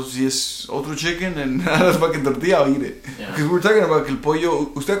 Pero yo, si es otro chicken and a fucking tortilla, I'll eat it. Yeah. Because we're talking about que el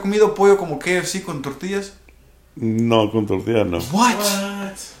pollo, ¿usted ha comido pollo como KFC con tortillas? No, con tortilla no. What?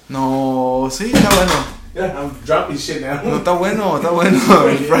 What? No, sí, está bueno. Yeah, I'm dropping shit now. No, está bueno, está bueno.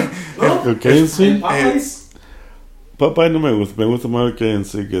 No? El KFC, ¿En Popeyes? Popeye no me gusta más el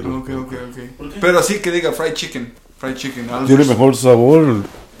KFC que el... Ok. ¿Por qué? Pero así que diga fried chicken. Fried chicken. Tiene mejor sabor.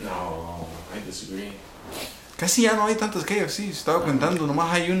 No, I disagree. Casi ya no hay tantas KFC, estaba contando.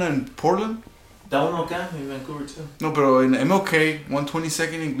 Nomás hay una en Portland. That one acá en Vancouver too. No, pero en MLK,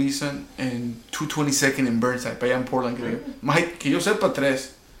 122nd en Gleason, and 222nd en Burnside, para allá en Portland. Más hay, que yo sepa,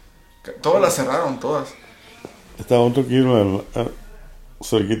 3. Todas las cerraron, todas. Estaba otro que iba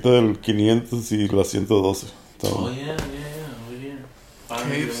cerquita del 500 y la 112. Estaba- Oh yeah, over here.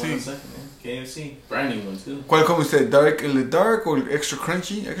 KFC. KFC. Brand new one too. ¿Cuál come usted? Dark, ¿el dark o el extra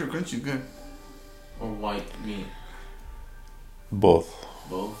crunchy? Extra crunchy is good. Or white meat. Both.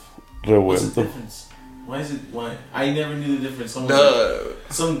 Both. What's the Revuelto. difference? Why is it? Why? I never knew the difference. Someone,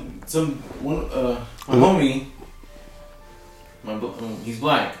 my homie, he's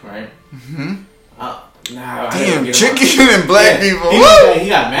black, right? Mhm. Nah, I Damn, gotta get him chicken and black people. He, What? he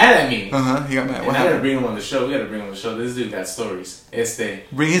got mad at me. He got mad. And What I gotta happened? bring him on the show. We gotta bring him on the show. This dude got stories.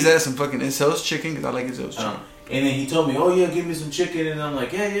 Bring his ass some fucking Isels chicken, because I like Isels chicken. And then he told me, "Oh yeah, give me some chicken." And I'm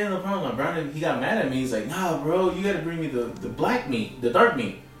like, "Yeah, no problem." I brought him. He got mad at me. He's like, "Nah, bro, you gotta bring me the black meat, the dark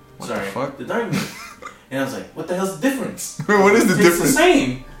meat." What Sorry, the fuck? the dark meat. And I was like, "What the hell's the difference?" What is the It's difference? the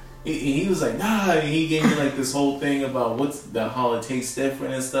same. He was like, "Nah." And he gave me like this whole thing about how it tastes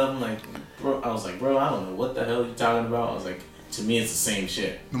different and stuff. I'm like, bro, I was like, "Bro, I don't know what the hell you're talking about." I was like, "To me, it's the same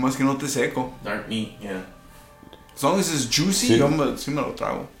shit. Nomás que no te seco. Dark meat, yeah." As long as it's juicy, Sí. sí me lo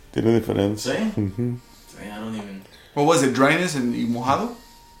trago. Tiene diferencia. ¿Sí? Ujú. I don't even. What was it, dryness y mojado?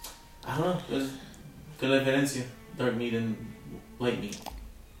 I don't know. ¿Qué es la diferencia? Dark meat and light meat.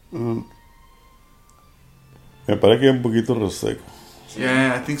 Mm. Me parece que es un poquito reseco.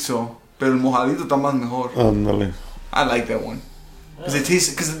 Yeah, I think so. Pero el mojadito está más mejor. Ándale. I like that one. Because it tastes,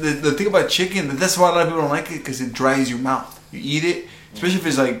 because the thing about chicken, that's why a lot of people don't like it, because it dries your mouth. You eat it, especially if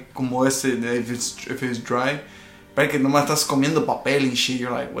it's like, como este, if it's dry. Parece que nomás estás comiendo papel and shit.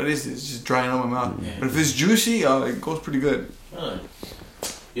 You're like, what is this? It's just drying up my mouth. Yeah. But if it's juicy, it goes pretty good.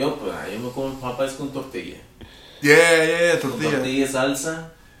 Yo me como papas con tortilla. Yeah, Con tortilla. tortilla, salsa.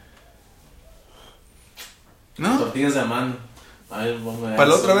 ¿No? Tortillas de mano. Ay, vamos a Para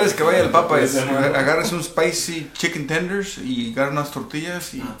la otra vez que vaya el papa, Tortillas de mano. agarres un spicy chicken tenders y agarras unas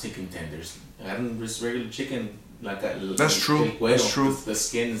tortillas y... Not chicken tenders. Agarran just regular chicken. That's true. El cuero. That's true. The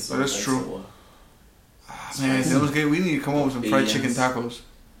skin is so That's nice, true. so, Man, tenemos que, we need to come up with some fried chicken Tortillas. tacos.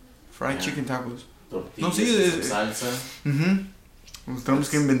 Fried Yeah. chicken tacos. tortillas, No, sí, some salsa. Pues tenemos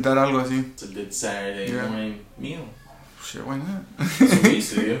que inventar algo así. It's a good Saturday Yeah. morning meal. Shit, why not? That's what we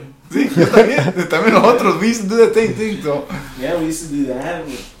used to do. Sí, yo también. También nosotros, we used to do the same thing, so. Yeah, we used to do that.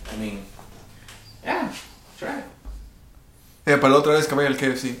 I mean, yeah, try it. Yeah, para la otra vez que vaya al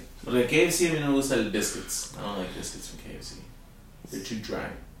KFC. But the KFC, a mí no me gusta el biscuits. I don't like biscuits from KFC. They're too dry.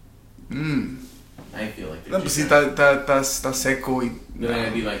 I feel like they're No, too pues sí, dry. está seco y... Then I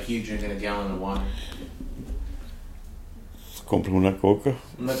gotta be like you, drinking a gallon of water. Compra una coca.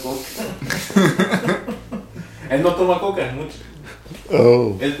 Una coca. Él no toma coca mucho.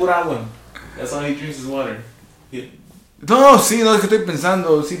 Oh. Es pura agua. That's all he drinks is water. No, sí, no, es que estoy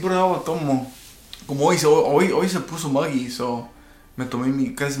pensando, sí, por agua tomo. Como hoy se puso muggy, so me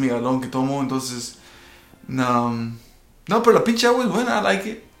tomé casi mi galón que tomo, entonces no, pero la pinche agua es buena, I like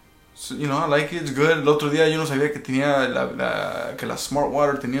it. So, you know, I like it, it's good. El otro día yo no sabía que tenía que la Smart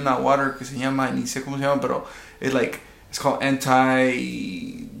Water tenía una water que se llama, ni sé cómo se llama, pero it's called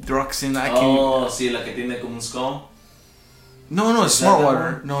anti-droxin. Oh, sí, la que tiene como un skull. No, it's Is Smart that that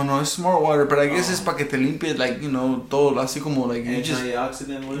Water. No, it's Smart Water, but I guess it's para que te limpie, like, you know, todo, así como, like, you just...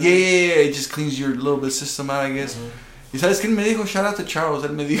 Antioxidant, what is Yeah, it just cleans your little bit system out, I guess. ¿Y sabes quién me dijo? Shout out to Charles.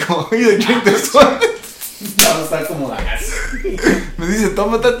 Él me dijo, oye, drink this one. No, está como la gas. Me dice,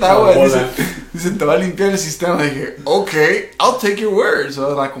 tómate esta agua. Dice, te va a limpiar el sistema. Y dije, okay, I'll take your word.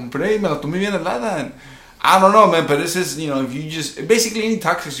 So la compré y me la tomé bien helada. And I don't know, man, but this is, you know, if you just, basically any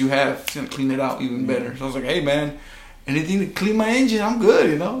toxics you have, it's going to clean it out even better. So I was like, hey, man, anything to clean my engine, I'm good,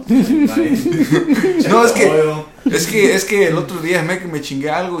 you know. No, es que el otro día me chingué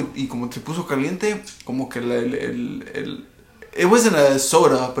algo y como se puso caliente, como que it wasn't a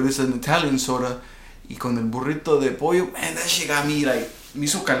soda, but it's an Italian soda, y con el burrito de pollo, man, that shit got me, like, me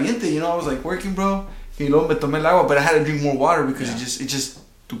hizo caliente, you know, I was like working, bro, y luego me tomé el agua, but I had to drink more water because it just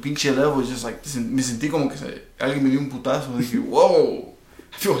tu pinche level is just like, me sentí como que alguien me dio un putazo. Dije, whoa,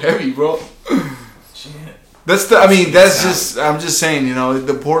 I feel heavy, bro. Shit. I'm just saying, you know,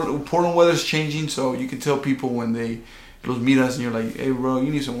 the Portland weather's changing, so you can tell people when they los miras and you're like, hey, bro,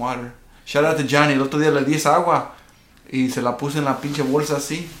 you need some water. Shout out to Johnny, el otro día le di esa agua y se la puse en la pinche bolsa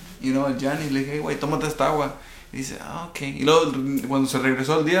así, you know, a Johnny, le dije, hey, güey, tómate esta agua. Y dice, ah, ok. Y luego, cuando se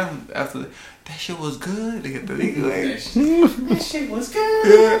regresó el día, after that shit was good. Le dije, te dije, güey. That shit was good.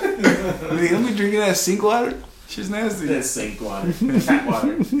 Yeah. Le dije, I'm drinking that sink water. Shit's nasty. That sink water. Tap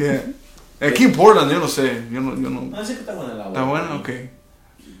water. Yeah. Aquí en Portland, yo no sé. Yo no. No, sé que está buena el agua. ¿Está buena? Okay.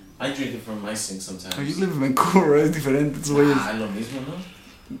 I drink it from my sink sometimes. Oh, you live in Vancouver, right? Es diferente. Es lo mismo, ¿no?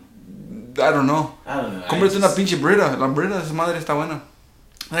 I don't know. Cómprate una just... pinche Brita. La Brita, esa madre está buena.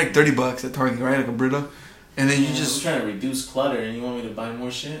 Like $30 at Target, right? Like a Brita. And then you just... I'm trying to reduce clutter and you want me to buy more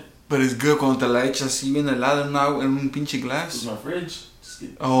shit? But it's good cuando te la echas así bien helada en un pinche glass. Use my fridge.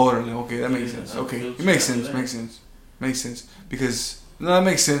 Oh, okay, that makes sense. Okay, it makes sense. Because, no, that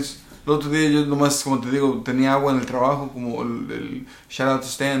makes sense. El otro día yo nomás, como te digo, tenía agua en el trabajo, como el shout out to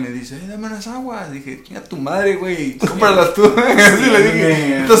Stan, me dice, hey, dame unas aguas. Dije, chinga tu madre, güey, cómpralas tú. Así le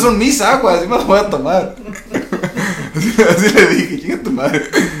dije, estas son mis aguas, y me las voy a tomar. Así le dije, chinga tu madre.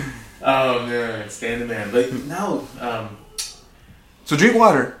 Oh, man, Stan the man. But no, so drink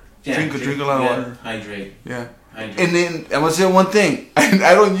water. Yeah, drink a lot of water. Hydrate. Yeah. Hydrate. And then, I'm gonna say one thing.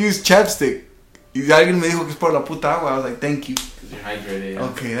 I don't use chapstick. Y alguien me dijo que es por la puta agua. I was like, thank you. Because you're hydrated. Yeah.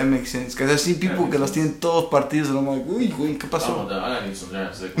 Okay, that makes sense. Because I've seen people que los tienen todos partidos and I'm like, uy, güey, ¿qué pasó? Oh, I gotta need some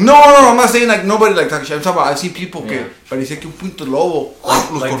chapstick. No, I'm not saying like nobody like talking shit. I'm talking about, I've seen people que parecía que un punto lobo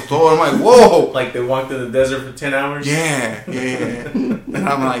los cortó. I'm like, whoa. Like they walked in the desert for 10 hours? Yeah. And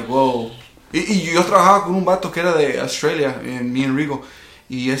I'm like, whoa. Y yo trabajaba con un vato que era de Australia, me en Rigo.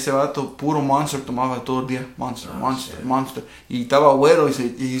 Y ese vato, puro Monster, tomaba todo el día. Monster. Y estaba güero,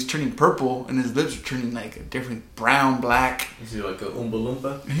 he's turning purple, and his lips are turning like a different brown, black. Is he like a Oompa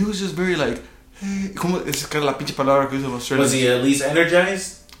Loompa? And he was just very like, hey, ¿cómo es que la pinche palabra que usa en Australia? Was he at least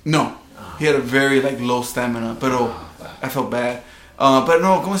energized? No. He had a very like low stamina, pero I felt bad. Pero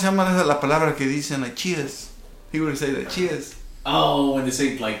no, ¿cómo se llama la palabra que dicen like cheers? He would say that, cheers. Oh, when they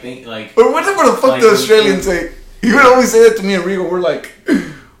say like, Or whatever the fuck like, the Australians say. He would always say that to me and Rigo. We're like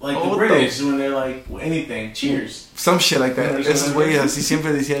the British when they're like anything, cheers. Some shit like that. Ese es güey así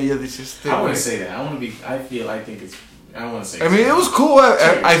siempre decía ella dice este. I want to say that. I want to say. I mean, it was cool.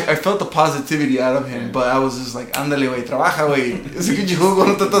 I felt the positivity out of him, but I was just like, ándale, güey, trabaja, güey. Ese pinche jugo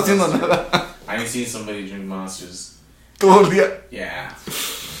no te está haciendo nada. I ain't seen somebody drink Monsters. Todo el día. Yeah.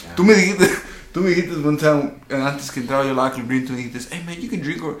 Tú me dijiste one time, antes que entraba yo a la Club Green, tú me dijiste, hey man, you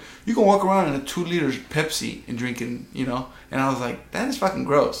can walk around in a 2 liters Pepsi and drinking, you know? And I was like, that is fucking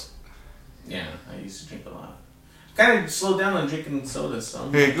gross. Yeah, I used to drink a lot. Kind of slowed down on drinking sodas. So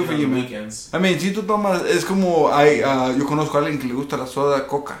Hey, good for you, man. Weekends. I mean, si tú tomas, es como, yo conozco a alguien que le gusta la soda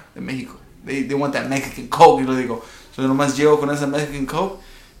Coca de México. They want that Mexican Coke, y lo digo. So nomás llego con esa Mexican Coke,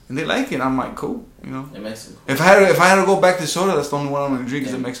 and they like it. I'm like, cool, you know. The Mexican Coke. If I had to go back to soda, that's the only one I'm gonna drink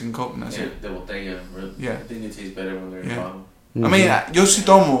is the Mexican Coke, and that's it. The botella, really. Yeah. I think it tastes better when they're in bottle. I mean, yo sí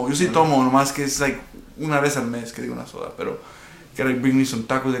tomo, nomás que es like una vez al mes que digo una soda, pero gotta bring me some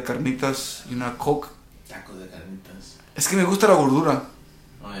tacos de carnitas y una Coke. Tacos de carnitas. Es que me gusta la gordura.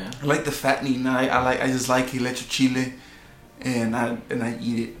 Oh yeah. I like the fattening. I just like it, le echo chile, and I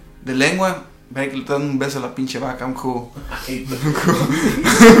eat it. De lengua, ve que le están un beso a la pinche vaca. I'm cool. I hate them. I'm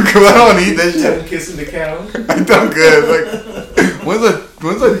cool. I don't eat that shit. Kissing the cow. I'm good. Like,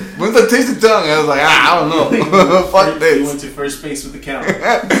 once I taste the tongue, I was like, I don't know. Fuck this. You went to first base with the cow.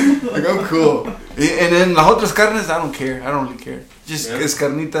 Like, I'm cool. And then las otras carnes, I don't care. I don't really care. Just es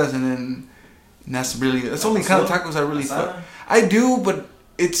carnitas, and then that's only kind of tacos I really fuck. I do, but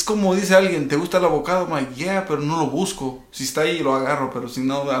it's como dice alguien, ¿te gusta el avocado? I'm like, yeah, pero no lo busco. Si está ahí, lo agarro, pero si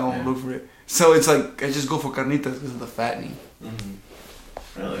no, I don't look for it. So it's like, I just go for carnitas because of the fattening.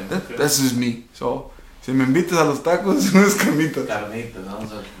 Mm-hmm. Really? That's just me. So, si me invitas a los tacos, es carnitas. Carnitas,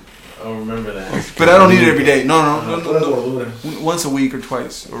 I'll remember that. But I don't eat it every day. No. Once a week or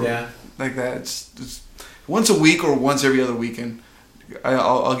twice. Or like that. It's once a week or once every other weekend.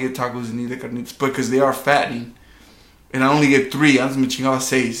 I'll get tacos and eat the carnitas because they are fattening. And I only get 3. Antes me chingaba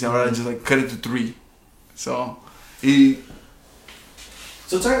 6. Ahora I just like cut it to 3. So,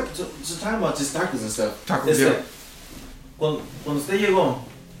 So talking about just tacos and stuff. Tacos, yeah. Cuando usted llegó,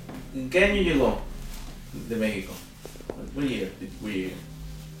 ¿en qué año llegó de México? What year were you?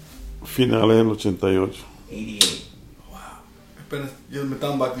 Finales del 88. 88. Wow. Apenas ellos me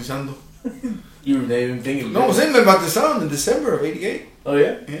estaban bautizando. You were even thinking. No, sí, me bautizaron in December of 88. Oh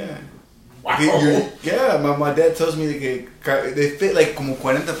yeah? Yeah. Yeah, my dad tells me que they fit like como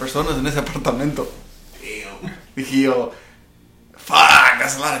 40 personas en ese apartamento. Damn. Dije yo, fuck,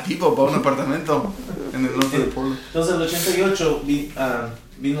 that's a lot of people para un apartamento en el norte de Portland. Entonces, el 88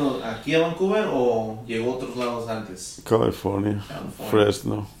 vino aquí a Vancouver o llegó a otros lados antes? California,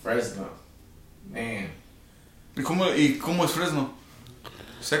 Fresno. Fresno. Man. ¿Y cómo es Fresno?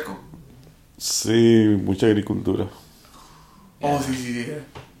 Seco. Sí, mucha agricultura. Oh, sí.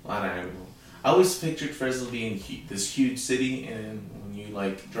 A lot of animals. I always pictured Fresno being this huge city, and when you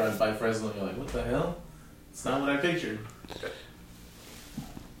like drive by Fresno, you're like, what the hell? It's not what I pictured.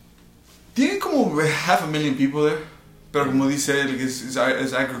 Tienen como 500,000 people there. Pero como dice él,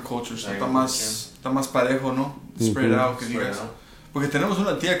 es agriculture, so está más parejo, ¿no? Spread out, que Spread digas. out. Porque tenemos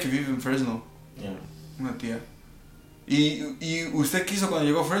una tía que vive en Fresno. Yeah. Una tía. ¿Y usted qué hizo cuando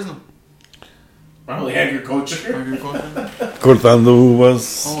llegó a Fresno? Probably agriculture. Agriculture. Cortando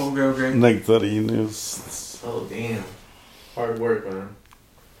uvas, Oh, okay. nectarines. Oh, damn. Hard work, man.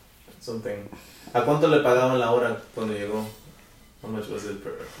 Something. ¿A cuánto le pagaban la hora cuando llegó? How much was it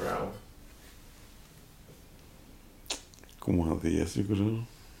per hour? Como a 10, yo creo.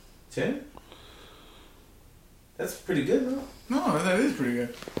 10? That's pretty good, no? No, that is pretty good.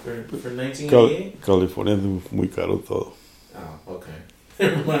 For 1988? California es muy caro todo. Oh, okay.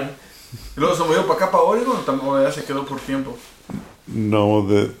 Never mind. ¿Y luego se movió para acá, para Oregon, o ya se quedó por tiempo? No,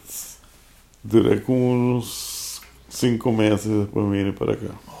 duré como unos 5 meses después me vine para acá.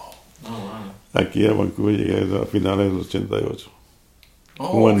 Oh, wow. Aquí a Vancouver llegué a finales del 88.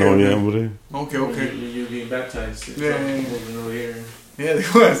 Oh, Como en okay, noviembre. Okay. You're being baptized. Yeah. Moving over here. Yeah,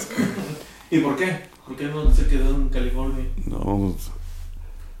 después. ¿Y por qué? ¿Por qué no se quedó en California?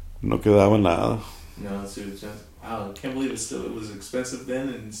 No quedaba nada. No, it's too expensive. Wow, I can't believe it was expensive then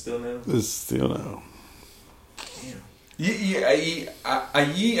and still now. Still now. Damn. ¿Y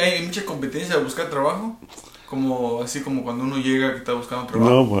allí hay mucha competencia de buscar trabajo? Como así como cuando uno llega que está buscando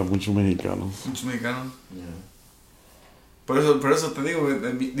trabajo. No, pues muchos mexicanos. Muchos mexicanos. Yeah. Por eso te digo, le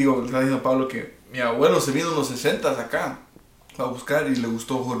está diciendo a Pablo que mi abuelo se vino en los 60s acá a buscar y le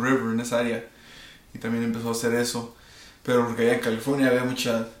gustó Hood River en esa área. Y también empezó a hacer eso. Pero porque allá en California había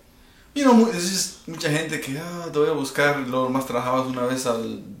mucha mucha gente que te voy a buscar, luego más trabajabas una vez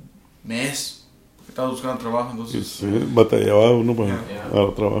al mes porque estabas buscando trabajo, entonces Sí, batallaba uno para Yeah.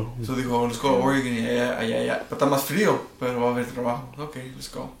 dar trabajo. eso dijo, let's go a Oregon y allá está más frío, pero va a haber trabajo. Ok, let's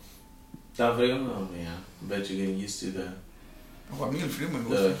go. ¿Está frío? No, yeah. I bet you're getting used to A mí el frío me the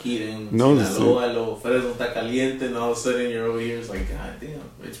gusta. heat in No, Sinaloa, lo Fresno está caliente, and all of a sudden you're over here, it's like, God damn,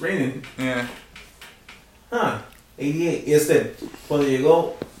 it's raining. Yeah. Ah, 88. Y cuando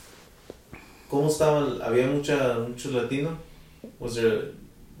llegó, ¿cómo estaban? ¿Había muchos latinos? Was there,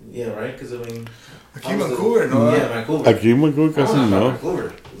 yeah, right? Because I mean, Aquí en Vancouver, ¿no? Yeah, Vancouver. Aquí en Vancouver casi Oh, no.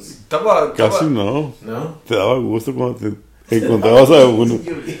 Vancouver. Casi no. No? Te daba gusto cuando te encontrabas a uno.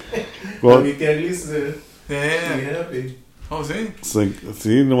 Cuando- Mi tía Liz be Yeah. happy. Oh, sí.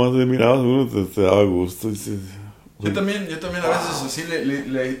 Sí, nomás te mirabas a uno, te daba gusto. Y Yo también a veces así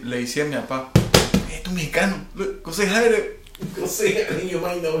le decía a mi papá, tú mexicano, go say hi to... Go say hi, you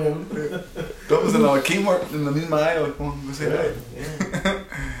might know him. Estamos en la Kmart, en la misma aisle, como, go say hi. Yeah.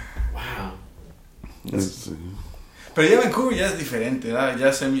 Wow. sí. Pero ya Vancouver ya es diferente, ¿verdad?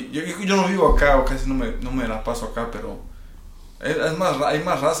 Yo no vivo acá, o casi no me la paso acá, pero hay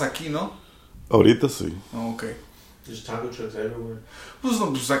más raza aquí, ¿no? Ahorita sí. Oh, ok. There's taco trucks everywhere. Pues,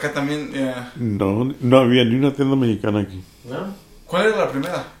 no, pues acá también, No había ni una tienda mexicana aquí. No? ¿cuál era la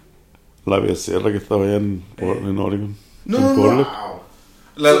primera? La Becerra que estaba allá en Oregon. No, en no, no. Portland.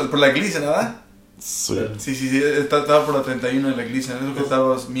 Wow. Por la iglesia, ¿verdad? Sí, Sí, estaba por la 31 de la iglesia, es lo que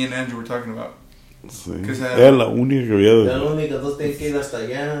estábamos, me and Andrew were talking about. sí. Que sea- Era la única que había. La única, entonces tienes que ir hasta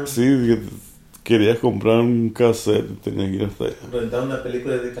allá. Sí, que querías comprar un cassette y tenías que ir hasta allá. Rentar una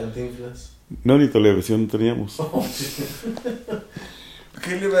película de Cantinflas. No, ni televisión teníamos.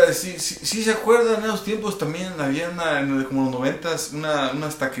 ¿Qué le iba a decir? Si se acuerdan, en esos tiempos también había como los 90s, una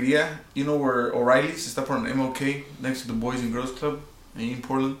taquería, where O'Reilly's está por MLK, next to the Boys and Girls Club, ahí en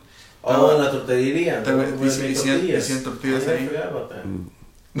Portland. Oh, la tortillería. Hacían tortillas ahí.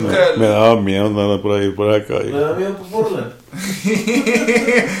 Me Nunca... daba miedo andar por ahí, por la Me calle. da miedo por Portland.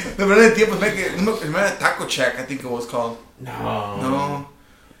 No, pero en el tiempo, era Taco Shack, I think it was called. No,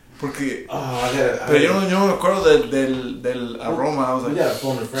 porque... Pero yo no me acuerdo del aroma. I was We like, got a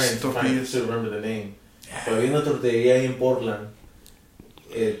phone a friend to tortillas. remember the name. Pero había una tortillería ahí en Portland.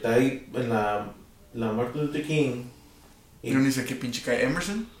 Está ahí en la Martin Luther King. Yo ni sé qué pinche calle.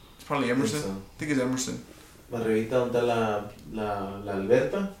 Emerson? It's probably Emerson. I think it's Emerson. Arribita donde está la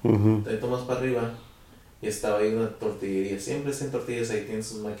Alberta. Ujú. Ahí tomas para arriba. y estaba ahí una tortillería. Siempre hacen tortillas ahí, tienen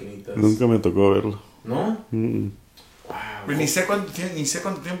sus maquinitas. Nunca me tocó verlo. ¿No? Mm. Wow. Pues ni sé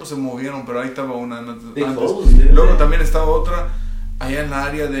cuánto tiempo se movieron, pero ahí estaba una antes. They closed, didn't Luego they? también estaba otra allá en la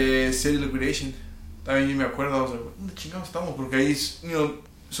área de City Liquidation. También yo me acuerdo, o sea, ¿dónde chingados estamos? Porque ahí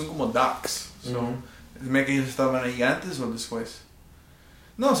son como docks. So, Ujú. ¿me que ellos estaban ahí antes o después?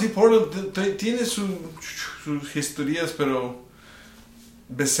 No, sí, Portland tiene sus historias, pero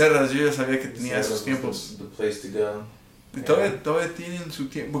becerras, yo ya sabía que tenía So esos that tiempos. was the place to go. Y todavía tienen su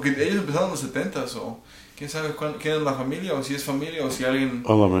tiempo, porque ellos empezaron en los 70s, o quién sabe quién es la familia, o si es familia, o si alguien,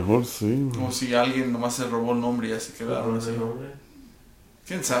 A lo mejor sí. o si alguien nomás se robó el nombre y ya se quedaron What's así. the nombre?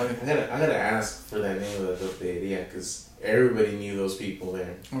 ¿Quién sabe? I gotta ask for that name of the tortilleria because everybody knew those people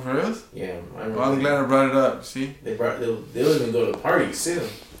there. Oh, for real? Yeah, I Well, I'm glad I brought it up, see? they would even go to parties too.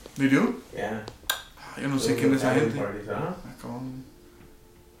 ¿You do? Yeah. Yo no sé They quién would es go esa to gente. parties, huh? Ah, cabrón.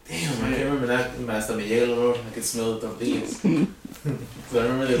 Damn, I can't remember that. Hasta me llega el olor. I can smell the tortillas. So I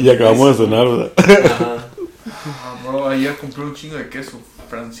remember the Y acabamos de cenar, ¿verdad? Uh-huh. Ah, bro, ayer compré un chingo de queso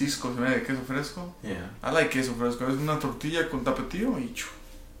Francisco, se me da de queso fresco. Yeah. I like queso fresco, es una tortilla con tapetío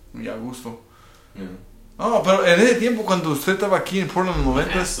y a gusto. Yeah. No, pero en ese tiempo cuando usted estaba aquí en Portland en los Ask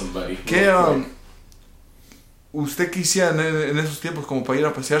 90, somebody. ¿qué usted quisiera en esos tiempos como para ir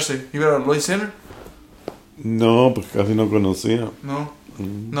a pasearse? ¿Iba a Lloyd Center? No, pues casi no conocía. No,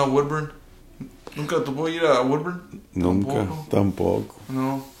 Mm. no, Woodburn. ¿Nunca tocó ir a Woodburn? Nunca, tampoco.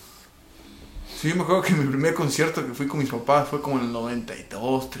 No. Sí, yo me acuerdo que mi primer concierto que fui con mis papás fue como en el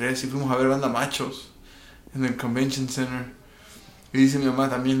 92, 3 y fuimos a ver Banda Machos en el Convention Center. Y dice mi mamá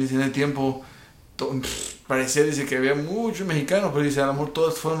también, dice en el tiempo, parecía, dice que había muchos mexicanos, pero dice a lo mejor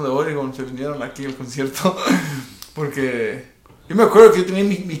todos fueron de Oregon, se vinieron aquí al concierto. Porque yo me acuerdo que yo tenía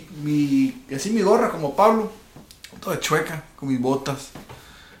mi gorra como Pablo, toda chueca, con mis botas,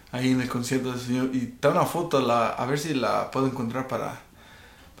 ahí en el concierto del señor. Y está una foto, a ver si la puedo encontrar para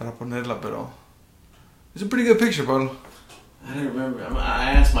ponerla, pero it's a pretty good picture, Pablo. I don't remember.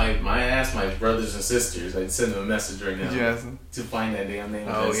 I asked my brothers and sisters. I'd send them a message right now Yes. to find that damn name.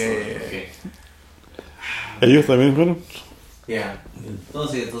 Oh, That's yeah, so- yeah, Okay. ¿Ellos también fueron? Yeah.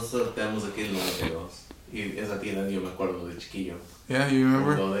 Entonces tenemos aquí el 92. Y esa tienda yo me acuerdo de chiquillo. Yeah, you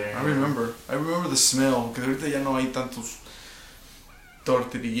remember? We'll go there. I remember the smell, que ahorita ya no hay tantos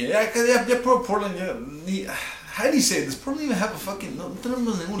tortillas. Ya Portland, ya ni... How do you say this? Portland even have a fucking... No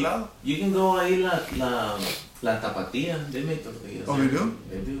tenemos ningún lado. You can go ahí la tapatía. They make tortillas. Oh, there. they do?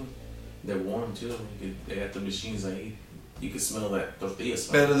 They do. They're warm too. They got the machines ahí. You can smell that tortilla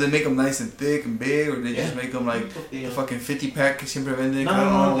smell. Pero they make them nice and thick and big, or they just Yeah. make them like Tortilla. the fucking 50 pack que siempre venden.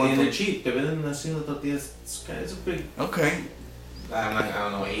 No, and they're cheap. Te venden haciendo tortillas. It's a pretty, Okay. I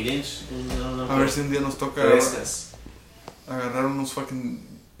don't know, 8-inch. A ver si un día nos toca Frescas. agarrar unos fucking...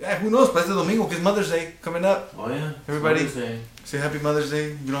 who knows, para este domingo, que es Mother's Day, coming up. Oh yeah. Everybody. Mother's Day. Say Happy Mother's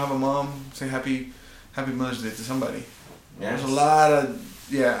Day. If you don't have a mom, say Happy Mother's Day to somebody. Yes. There's a lot of...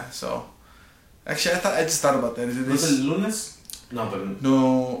 Yeah, so... Actually, I just thought about that. Is it ¿No es this? el lunes? No, pero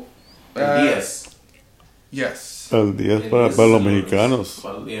No... el 10. Yes. El día es El para 10 los es el lunes. mexicanos.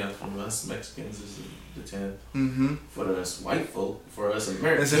 Well, yeah, from us Mexicans is the 10th. Mm-hmm. For us white folk, for us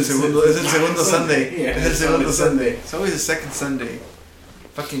Americans. Es el segundo Sunday. Yeah, Es el segundo it's Sunday. It's always the second Sunday.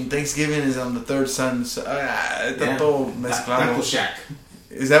 Fucking Thanksgiving is on the third Sunday. So, está Yeah. todo mezclado. Taco Shack.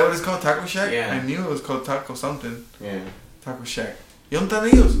 Is that what it's called? Taco Shack? Yeah. I knew it was called Taco something. Yeah. Taco Shack. ¿Y dónde están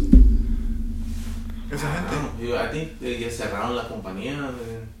ellos? Esa gente. I think they ya cerraron la compañía.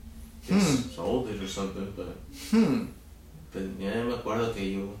 They sold it or something, but ya me acuerdo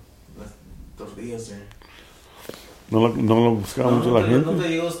que yo las tortillas there. No lo buscaba mucho la gente. ¿No te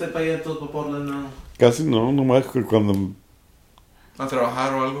llegó usted para allá todo por Portland, no? Casi no, nomás que cuando ¿A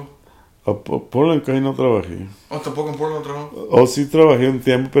trabajar o algo? a Portland casi no trabajé. ¿O tampoco en Portland trabajó? O sí trabajé un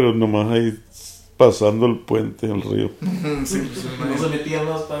tiempo, pero nomás ahí pasando el puente, el río. Sí, pues, No se metía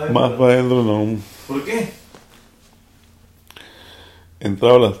más para adentro. Más para adentro no. ¿Por qué?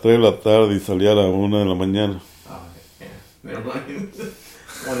 Entraba a las 3 de la tarde y salía a las 1 de la mañana. Oh, yeah. Never mind.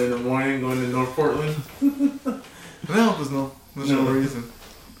 1 in the morning going to North Portland. No, pues no. There's no No. reason.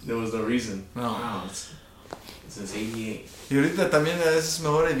 There was no reason. No. Wow, since 88. Y ahorita también a veces es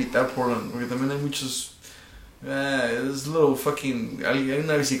mejor evitar Portland, porque también hay muchos... es little fucking... Hay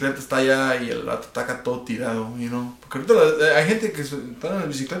una bicicleta está allá y el rato está acá todo tirado, you know. Porque ahorita hay gente que están en las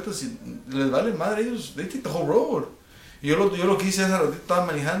bicicletas y les vale madre ellos. They take the whole road. Y yo lo que hice hace ratito, estaba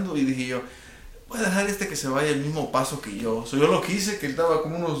manejando y dije yo... Voy a dejar que se vaya el mismo paso que yo. So, yo lo que hice, que estaba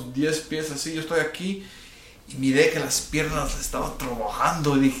como unos 10 pies así, yo estoy aquí... Y miré que las piernas estaban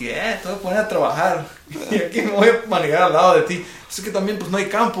trabajando y dije, te voy a poner a trabajar y aquí me voy a manejar al lado de ti. Es que también pues no hay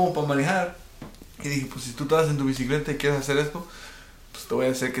campo para manejar. Y dije, pues si tú estás en tu bicicleta y quieres hacer esto, pues te voy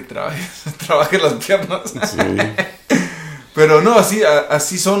a hacer que trabajes las piernas. Sí. Pero no,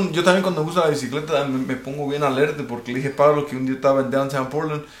 así son. Yo también cuando uso la bicicleta me pongo bien alerta porque le dije a Pablo que un día estaba en Downtown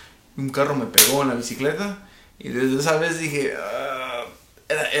Portland y un carro me pegó en la bicicleta y desde esa vez dije,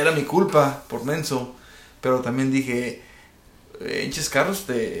 era mi culpa por menso. Pero también dije, hinches carros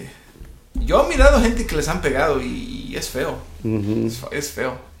Yo he mirado gente que les han pegado y es feo. Es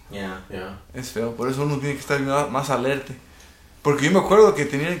feo. Yeah. Es feo, por eso uno tiene que estar más alerta. Porque yo me acuerdo que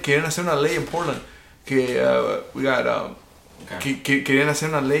querían hacer una ley en Portland que que querían hacer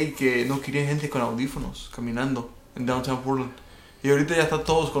una ley que no querían gente con audífonos caminando en Downtown Portland. Y ahorita ya están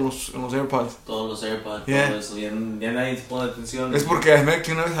todos con los AirPods. Todos los AirPods, Yeah. todo eso. Ya nadie se pone atención. Es porque a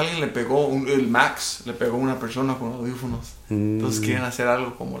que una vez alguien le pegó, el Max le pegó a una persona con audífonos. Entonces querían hacer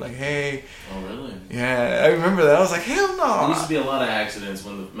algo como like, hey. Oh, really? Yeah, I remember that. I was like, hell There no. used to be a lot of accidents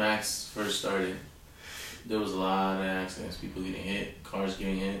when the Max first started. There was a lot of accidents. People getting hit, cars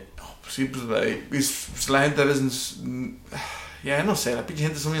getting hit. Sí, pues la gente a veces... Ya, no sé, la pinche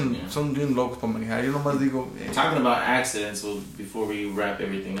gente son bien locos para manejar. Yo nomás digo... Talking about accidents, well, before we wrap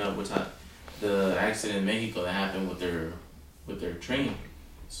everything up, we're talking the accident in Mexico that happened with their train.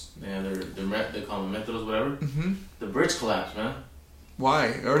 Yeah, they call them metros, whatever. Mm-hmm. The bridge collapsed, man.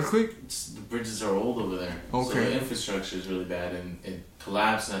 Why? Earthquake? The bridges are old over there. Okay. So the infrastructure is really bad, and it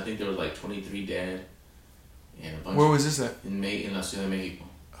collapsed, and I think there was like 23 dead. And a bunch Where was this at? in La Ciudad de Mexico.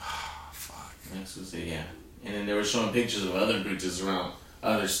 Fuck. Mexico City, yeah. And then they were showing pictures of other bridges around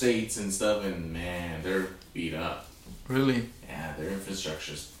other states and stuff, and man, they're beat up. Really? Yeah, their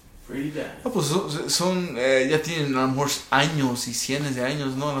infrastructure's pretty bad. No, pues ya tienen a lo mejor años y cientos de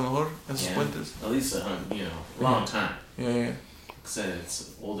años, ¿no? A lo mejor, esos puentes. At least a long time. Yeah. Like I said, it's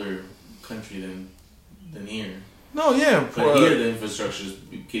an older country than here. No, yeah. But here the infrastructure's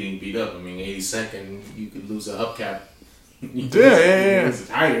getting beat up. I mean, 82nd, you could lose a hubcap. You could lose a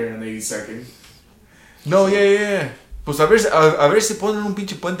tire on 82nd. No, yeah. Pues a ver si ponen un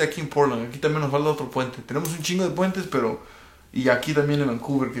pinche puente aquí en Portland. Aquí también nos falta otro puente. Tenemos un chingo de puentes, pero... Y aquí también en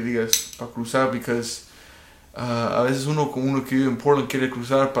Vancouver, que digas, para cruzar, porque a veces uno que vive en Portland quiere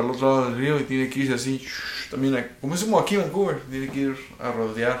cruzar para el otro lado del río y tiene que irse así, también, como decimos aquí en Vancouver, tiene que ir a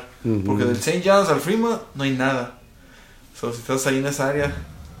rodear. Porque del St. John's al Fremont no hay nada. So, si estás ahí en esa área,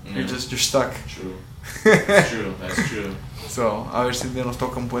 you're stuck. True. That's true. So, a ver si un día nos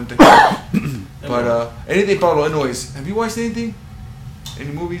toca un puente. But, anything, Pablo, anyways, have you watched anything?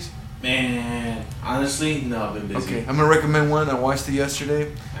 Any movies? Man, honestly, no, I've been busy. Okay, I'm gonna recommend one. I watched it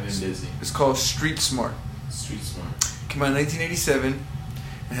yesterday. I've been busy. It's called Street Smart. Street Smart. Came out in 1987.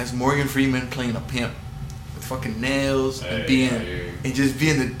 It has Morgan Freeman playing a pimp with fucking nails and just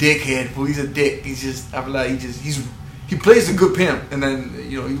being the dickhead. Well, he's a dick. He plays a good pimp. And then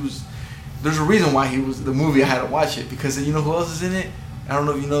there's a reason why he was the movie. I had to watch it because you know who else is in it? I don't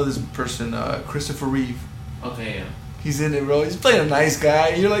know if you know this person, Christopher Reeve. Okay, yeah. He's in it, bro. He's playing a nice guy.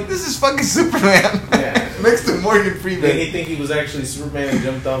 And you're like, this is fucking Superman. Yeah. Next to Morgan Freeman. Did he think he was actually Superman and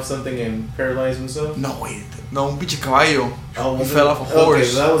jumped off something and paralyzed himself? No, wait. No, un pinche caballo. Oh, he fell off a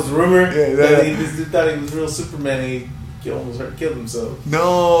horse. Okay, that was the rumor. Yeah, that he just thought he was real Superman and he almost killed himself.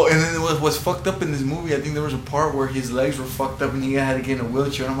 No, and then what's fucked up in this movie, I think there was a part where his legs were fucked up and he had to get in a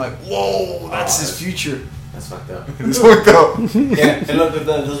wheelchair. And I'm like, whoa, that's his future. That's fucked up. It's fucked up. Yeah, and look,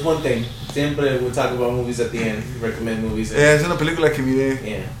 there's one thing. Siempre we'll talk about movies at the end. Recommend movies. Yeah, es una película que miré.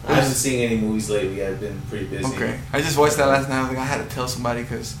 Yeah, I haven't seen any movies lately. I've been pretty busy. Okay, I just watched that last night. I was like, I had to tell somebody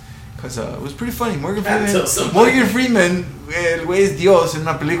because it was pretty funny. Morgan Freeman, el güey es Dios en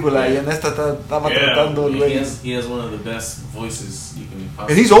una película y en esta estaba tratando el güey. He has one of the best voices you can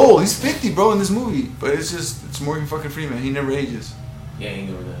possibly. And he's old. He's 50, bro, in this movie. But it's Morgan fucking Freeman. He never ages. Yeah, he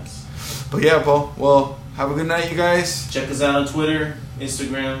never does. But yeah, Paul. Well, have a good night, you guys. Check us out on Twitter,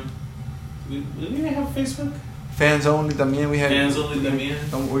 Instagram. We even have Facebook. Fans only también. We have Fans only también.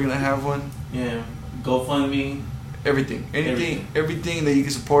 We're gonna have one. Yeah. GoFundMe. Everything that you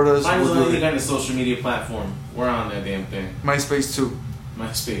can support us. Find us on any kind of social media platform. We're on that damn thing. MySpace too.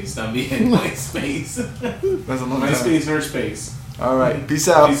 MySpace, también. MySpace. That's a long time. MySpace or space. All right. Peace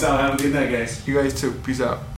out. Peace out. Have a good night, guys. You guys too. Peace out.